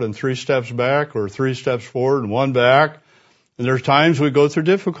forward and 3 steps back, or 3 steps forward and 1 back. And there's times we go through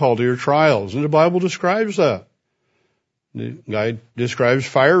difficulty or trials, and the Bible describes that. The guy describes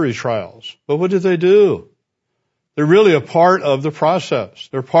fiery trials. But what did they do? They're really a part of the process.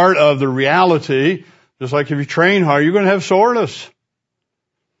 They're part of the reality. Just like if you train hard, you're going to have soreness.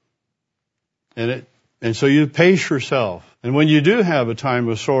 And so you pace yourself. And when you do have a time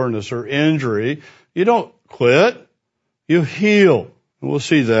of soreness or injury, you don't quit. You heal. And we'll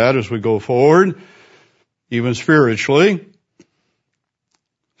see that as we go forward, even spiritually.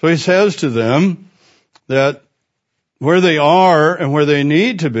 So he says to them that where they are and where they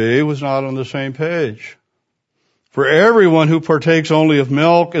need to be was not on the same page. For everyone who partakes only of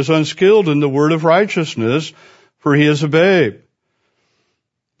milk is unskilled in the word of righteousness, for he is a babe.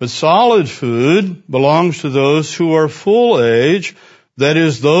 But solid food belongs to those who are full age, that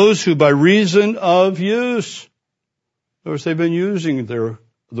is, those who by reason of use, of course, they've been using the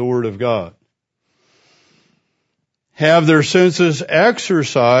word of God, have their senses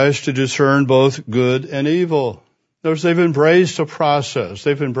exercised to discern both good and evil. Notice they've embraced a process.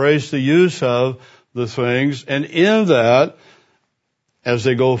 They've embraced the use of the things, and in that, as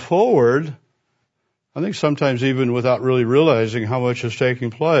they go forward, I think sometimes even without really realizing how much is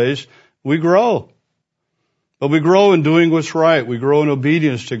taking place, we grow. But we grow in doing what's right. We grow in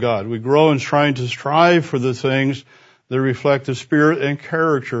obedience to God. We grow in trying to strive for the things that reflect the spirit and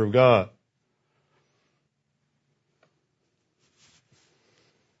character of God.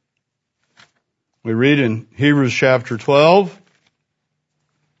 We read in Hebrews chapter 12,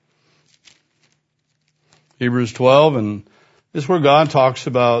 and this is where God talks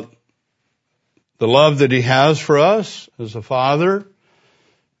about the love that he has for us as a father.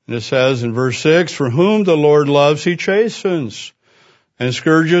 And it says in verse 6, for whom the Lord loves, he chastens and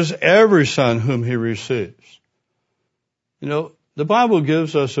scourges every son whom he receives. You know, the Bible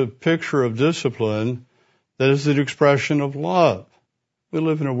gives us a picture of discipline that is an expression of love. We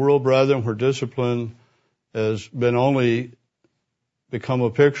live in a world, brethren, where discipline has been only become a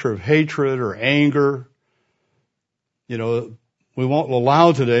picture of hatred or anger. You know, we won't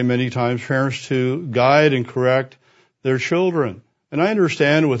allow today many times parents to guide and correct their children. And I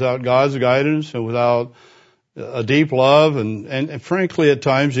understand without God's guidance and without a deep love and frankly at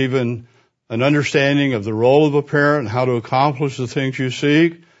times even an understanding of the role of a parent and how to accomplish the things you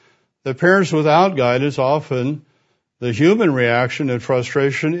seek, that parents without guidance often, the human reaction and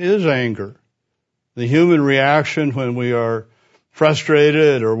frustration is anger. The human reaction when we are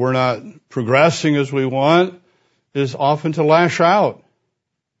frustrated or we're not progressing as we want is often to lash out.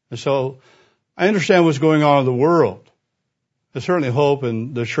 And so I understand what's going on in the world. I certainly hope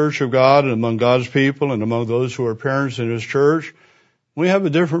in the church of God and among God's people and among those who are parents in his church, we have a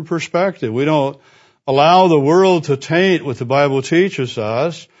different perspective. We don't allow the world to taint what the Bible teaches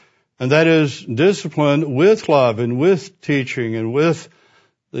us, and that is discipline with love and with teaching and with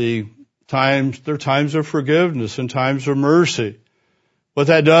there are times of forgiveness and times of mercy. What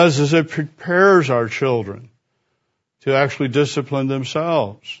that does is it prepares our children to actually discipline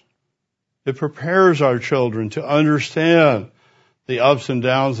themselves. It prepares our children to understand the ups and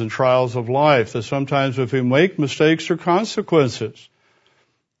downs and trials of life, that sometimes if we make mistakes, there are consequences.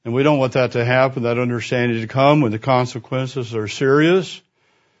 And we don't want that to happen, that understanding to come when the consequences are serious.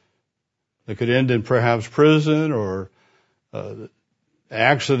 They could end in perhaps prison or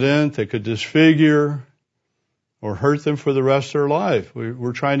accident that could disfigure or hurt them for the rest of their life.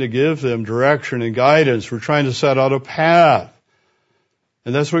 We're trying to give them direction and guidance. We're trying to set out a path.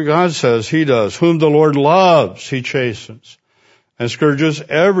 And that's what God says he does. Whom the Lord loves, he chastens and scourges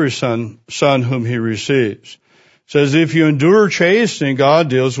every son whom he receives. It says, if you endure chastening, God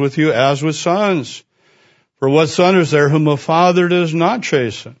deals with you as with sons. For what son is there whom a father does not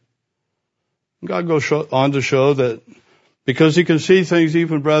chasten? And God goes on to show that because he can see things,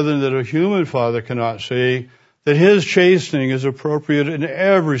 even brethren, that a human father cannot see, that his chastening is appropriate in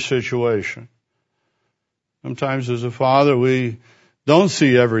every situation. Sometimes as a father, we don't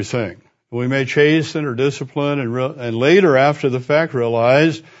see everything. We may chasten or discipline and later after the fact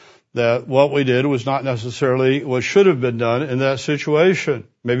realize that what we did was not necessarily what should have been done in that situation.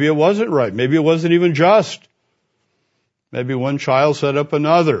 Maybe it wasn't right. Maybe it wasn't even just. Maybe one child set up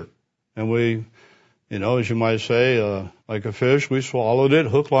another. And we, as you might say, like a fish, we swallowed it,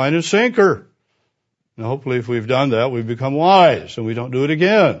 hook, line, and sinker. And hopefully if we've done that, we've become wise and we don't do it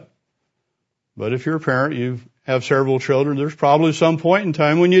again. But if you're a parent, you have several children, there's probably some point in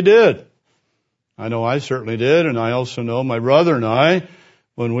time when you did. I know I certainly did, and I also know my brother and I,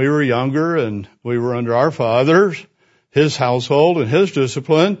 when we were younger and we were under our father's, his household and his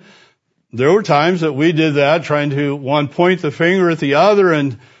discipline, there were times that we did that, trying to, one, point the finger at the other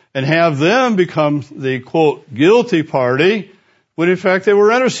and have them become the, quote, guilty party, when in fact they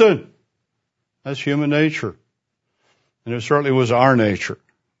were innocent. That's human nature. And it certainly was our nature,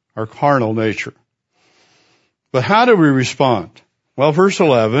 our carnal nature. But how do we respond? Well, verse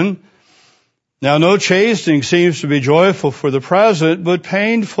 11, now no chastening seems to be joyful for the present, but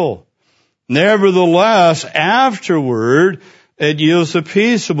painful. Nevertheless, afterward, it yields the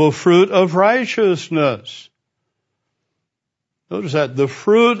peaceable fruit of righteousness. Notice that, the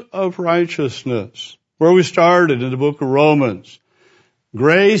fruit of righteousness. Where we started in the book of Romans.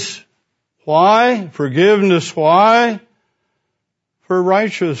 Grace, why? Forgiveness, why? For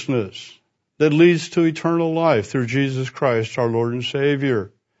righteousness that leads to eternal life through Jesus Christ, our Lord and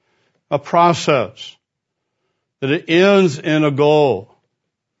Savior. A process that it ends in a goal.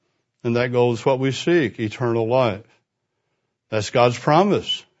 And that goal is what we seek, eternal life. That's God's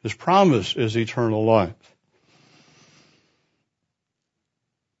promise. His promise is eternal life.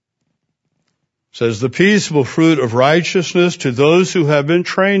 It says, the peaceable fruit of righteousness to those who have been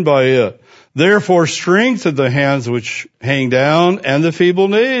trained by it. Therefore strengthen the hands which hang down and the feeble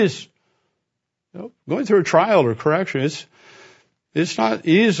knees. Going through a trial or correction, it's not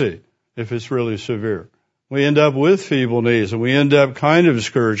easy if it's really severe. We end up with feeble knees and we end up kind of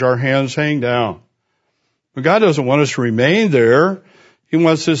discouraged. Our hands hang down. But God doesn't want us to remain there. He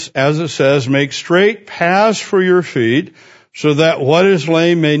wants us, as it says, make straight paths for your feet so that what is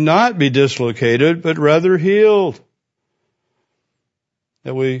lame may not be dislocated, but rather healed.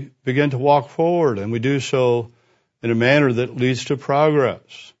 That we begin to walk forward and we do so in a manner that leads to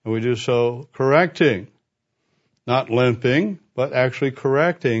progress. And we do so correcting, not limping, but actually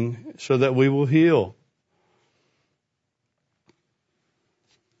correcting so that we will heal.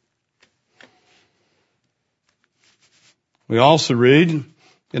 We also read,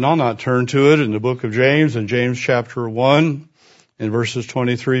 and I'll not turn to it, in the book of James, in James chapter 1, in verses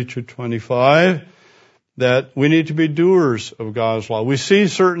 23 to 25, that we need to be doers of God's law. We see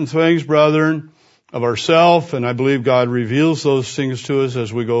certain things, brethren, of ourselves, and I believe God reveals those things to us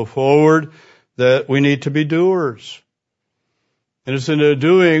as we go forward, that we need to be doers. And it's in the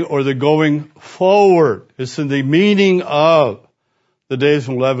doing or the going forward. It's in the meaning of the days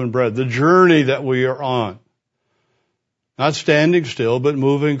of unleavened bread, the journey that we are on. Not standing still, but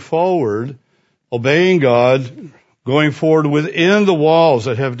moving forward, obeying God, going forward within the walls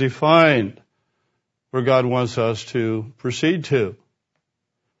that have defined where God wants us to proceed to.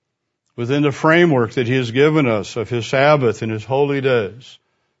 Within the framework that He has given us of His Sabbath and His holy days,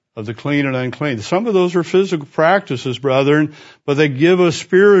 of the clean and unclean. Some of those are physical practices, brethren, but they give us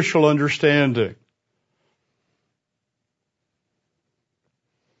spiritual understanding.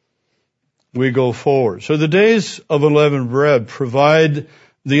 We go forward. So the days of unleavened bread provide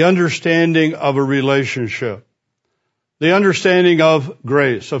the understanding of a relationship, the understanding of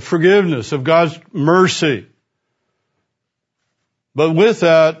grace, of forgiveness, of God's mercy. But with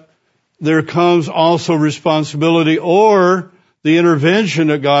that, there comes also responsibility or the intervention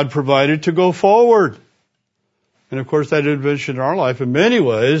that God provided to go forward. And of course, that intervention in our life in many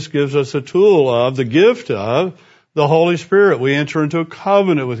ways gives us a tool of, the gift of, the Holy Spirit. We enter into a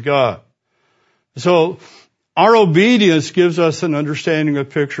covenant with God. So our obedience gives us an understanding, a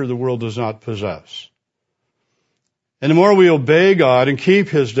picture the world does not possess. And the more we obey God and keep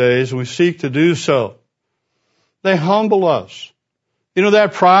His days, and we seek to do so, they humble us. You know,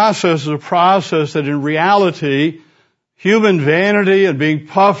 that process is a process that in reality, human vanity and being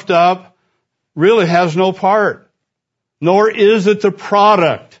puffed up really has no part. Nor is it the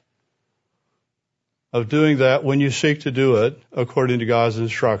product of doing that when you seek to do it according to God's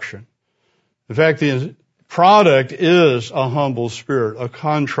instruction. In fact, the product is a humble spirit, a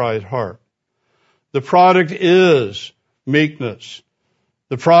contrite heart. The product is meekness.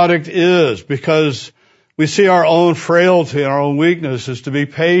 The product is, because we see our own frailty and our own weaknesses, to be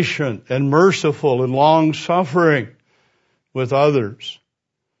patient and merciful and long-suffering with others.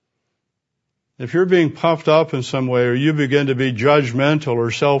 If you're being puffed up in some way or you begin to be judgmental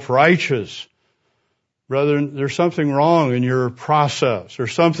or self-righteous, brethren, there's something wrong in your process.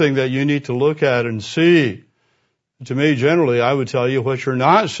 There's something that you need to look at and see. To me, generally, I would tell you what you're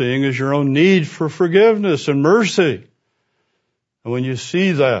not seeing is your own need for forgiveness and mercy. And when you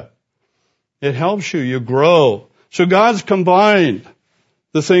see that, it helps you. You grow. So God's combined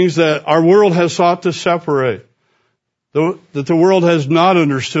the things that our world has sought to separate, that the world has not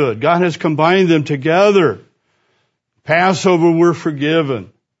understood. God has combined them together. Passover, we're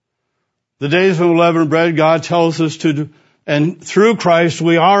forgiven. The days of unleavened bread, God tells us to do, and through Christ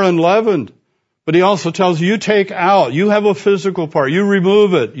we are unleavened. But He also tells you take out. You have a physical part. You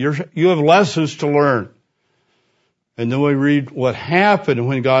remove it. You have lessons to learn. And then we read what happened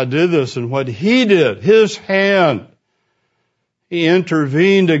when God did this and what He did. His hand. He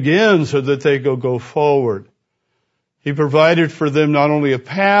intervened again so that they could go forward. He provided for them not only a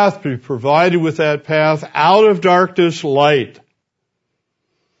path, but He provided with that path out of darkness light.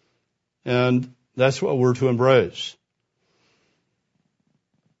 And that's what we're to embrace.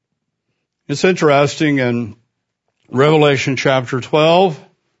 It's interesting in Revelation chapter 12,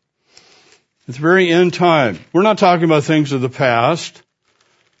 it's very end time. We're not talking about things of the past.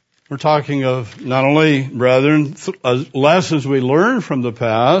 We're talking of not only, brethren, lessons we learned from the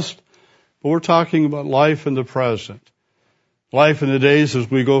past, but we're talking about life in the present. Life in the days as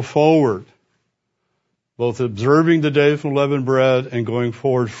we go forward. Both observing the days of unleavened bread and going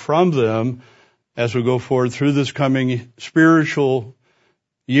forward from them as we go forward through this coming spiritual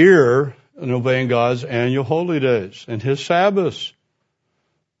year and obeying God's annual holy days and His Sabbaths.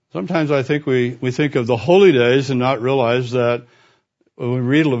 Sometimes I think we think of the holy days and not realize that when we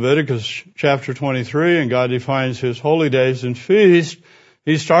read Leviticus chapter 23 and God defines His holy days and feast,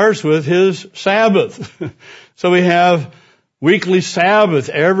 He starts with His Sabbath. So we have weekly Sabbath.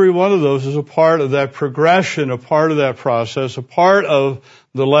 Every one of those is a part of that progression, a part of that process, a part of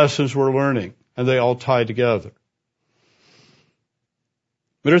the lessons we're learning, and they all tie together.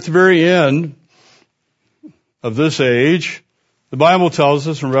 But at the very end of this age, the Bible tells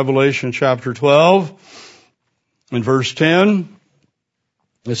us in Revelation chapter 12, in verse 10,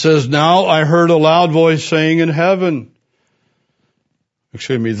 it says, "Now I heard a loud voice saying in heaven,"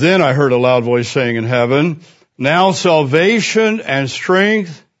 then I heard a loud voice saying in heaven, "Now salvation and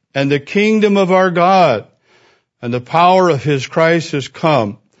strength and the kingdom of our God and the power of His Christ is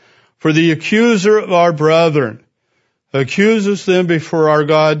come. For the accuser of our brethren accuses them before our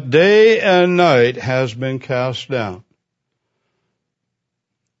God day and night has been cast down."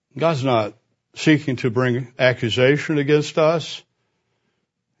 God's not seeking to bring accusation against us.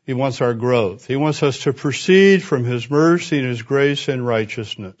 He wants our growth. He wants us to proceed from His mercy and His grace and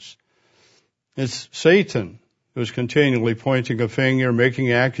righteousness. It's Satan who's continually pointing a finger,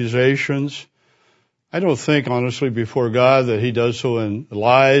 making accusations. I don't think, honestly, before God that He does so in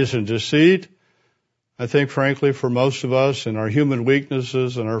lies and deceit. I think, frankly, for most of us in our human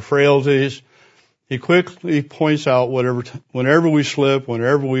weaknesses and our frailties, He quickly points out whenever we slip,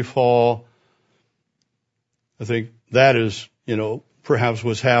 whenever we fall. I think that is, perhaps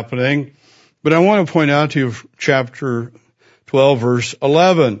what's happening. But I want to point out to you chapter 12, verse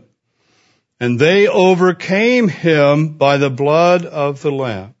 11. "And they overcame Him by the blood of the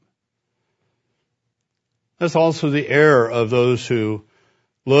Lamb." That's also the error of those who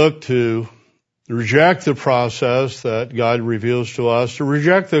look to reject the process that God reveals to us, to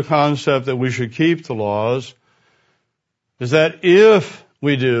reject the concept that we should keep the laws, is that if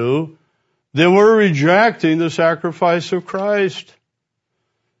we do, then we're rejecting the sacrifice of Christ.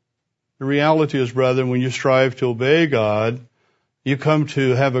 The reality is, brethren, when you strive to obey God, you come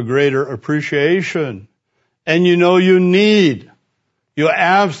to have a greater appreciation. And you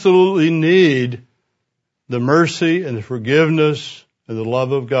absolutely need the mercy and the forgiveness and the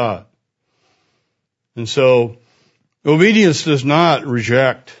love of God. And so, obedience does not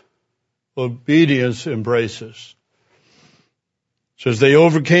reject. Obedience embraces. It says, "They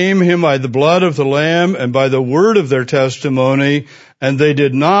overcame Him by the blood of the Lamb and by the word of their testimony, and they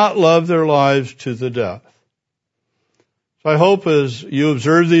did not love their lives to the death." So I hope as you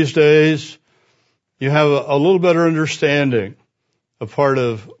observe these days, you have a little better understanding of part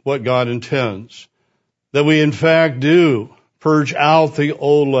of what God intends. That we in fact do purge out the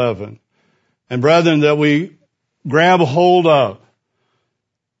old leaven. And brethren, that we grab hold of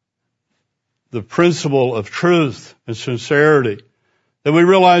the principle of truth and sincerity. That we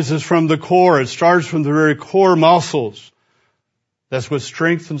realize this from the core. It starts from the very core muscles. That's what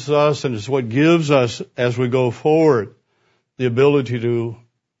strengthens us and is what gives us, as we go forward, the ability to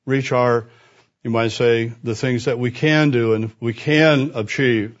reach our, you might say, the things that we can do and we can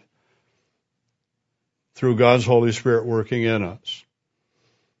achieve through God's Holy Spirit working in us.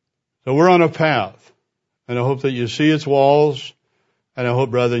 So we're on a path, and I hope that you see its walls, and I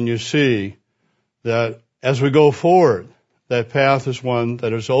hope, brethren, you see that as we go forward, that path is one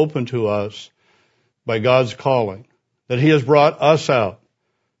that is open to us by God's calling, that He has brought us out.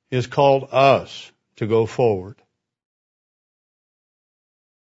 He has called us to go forward.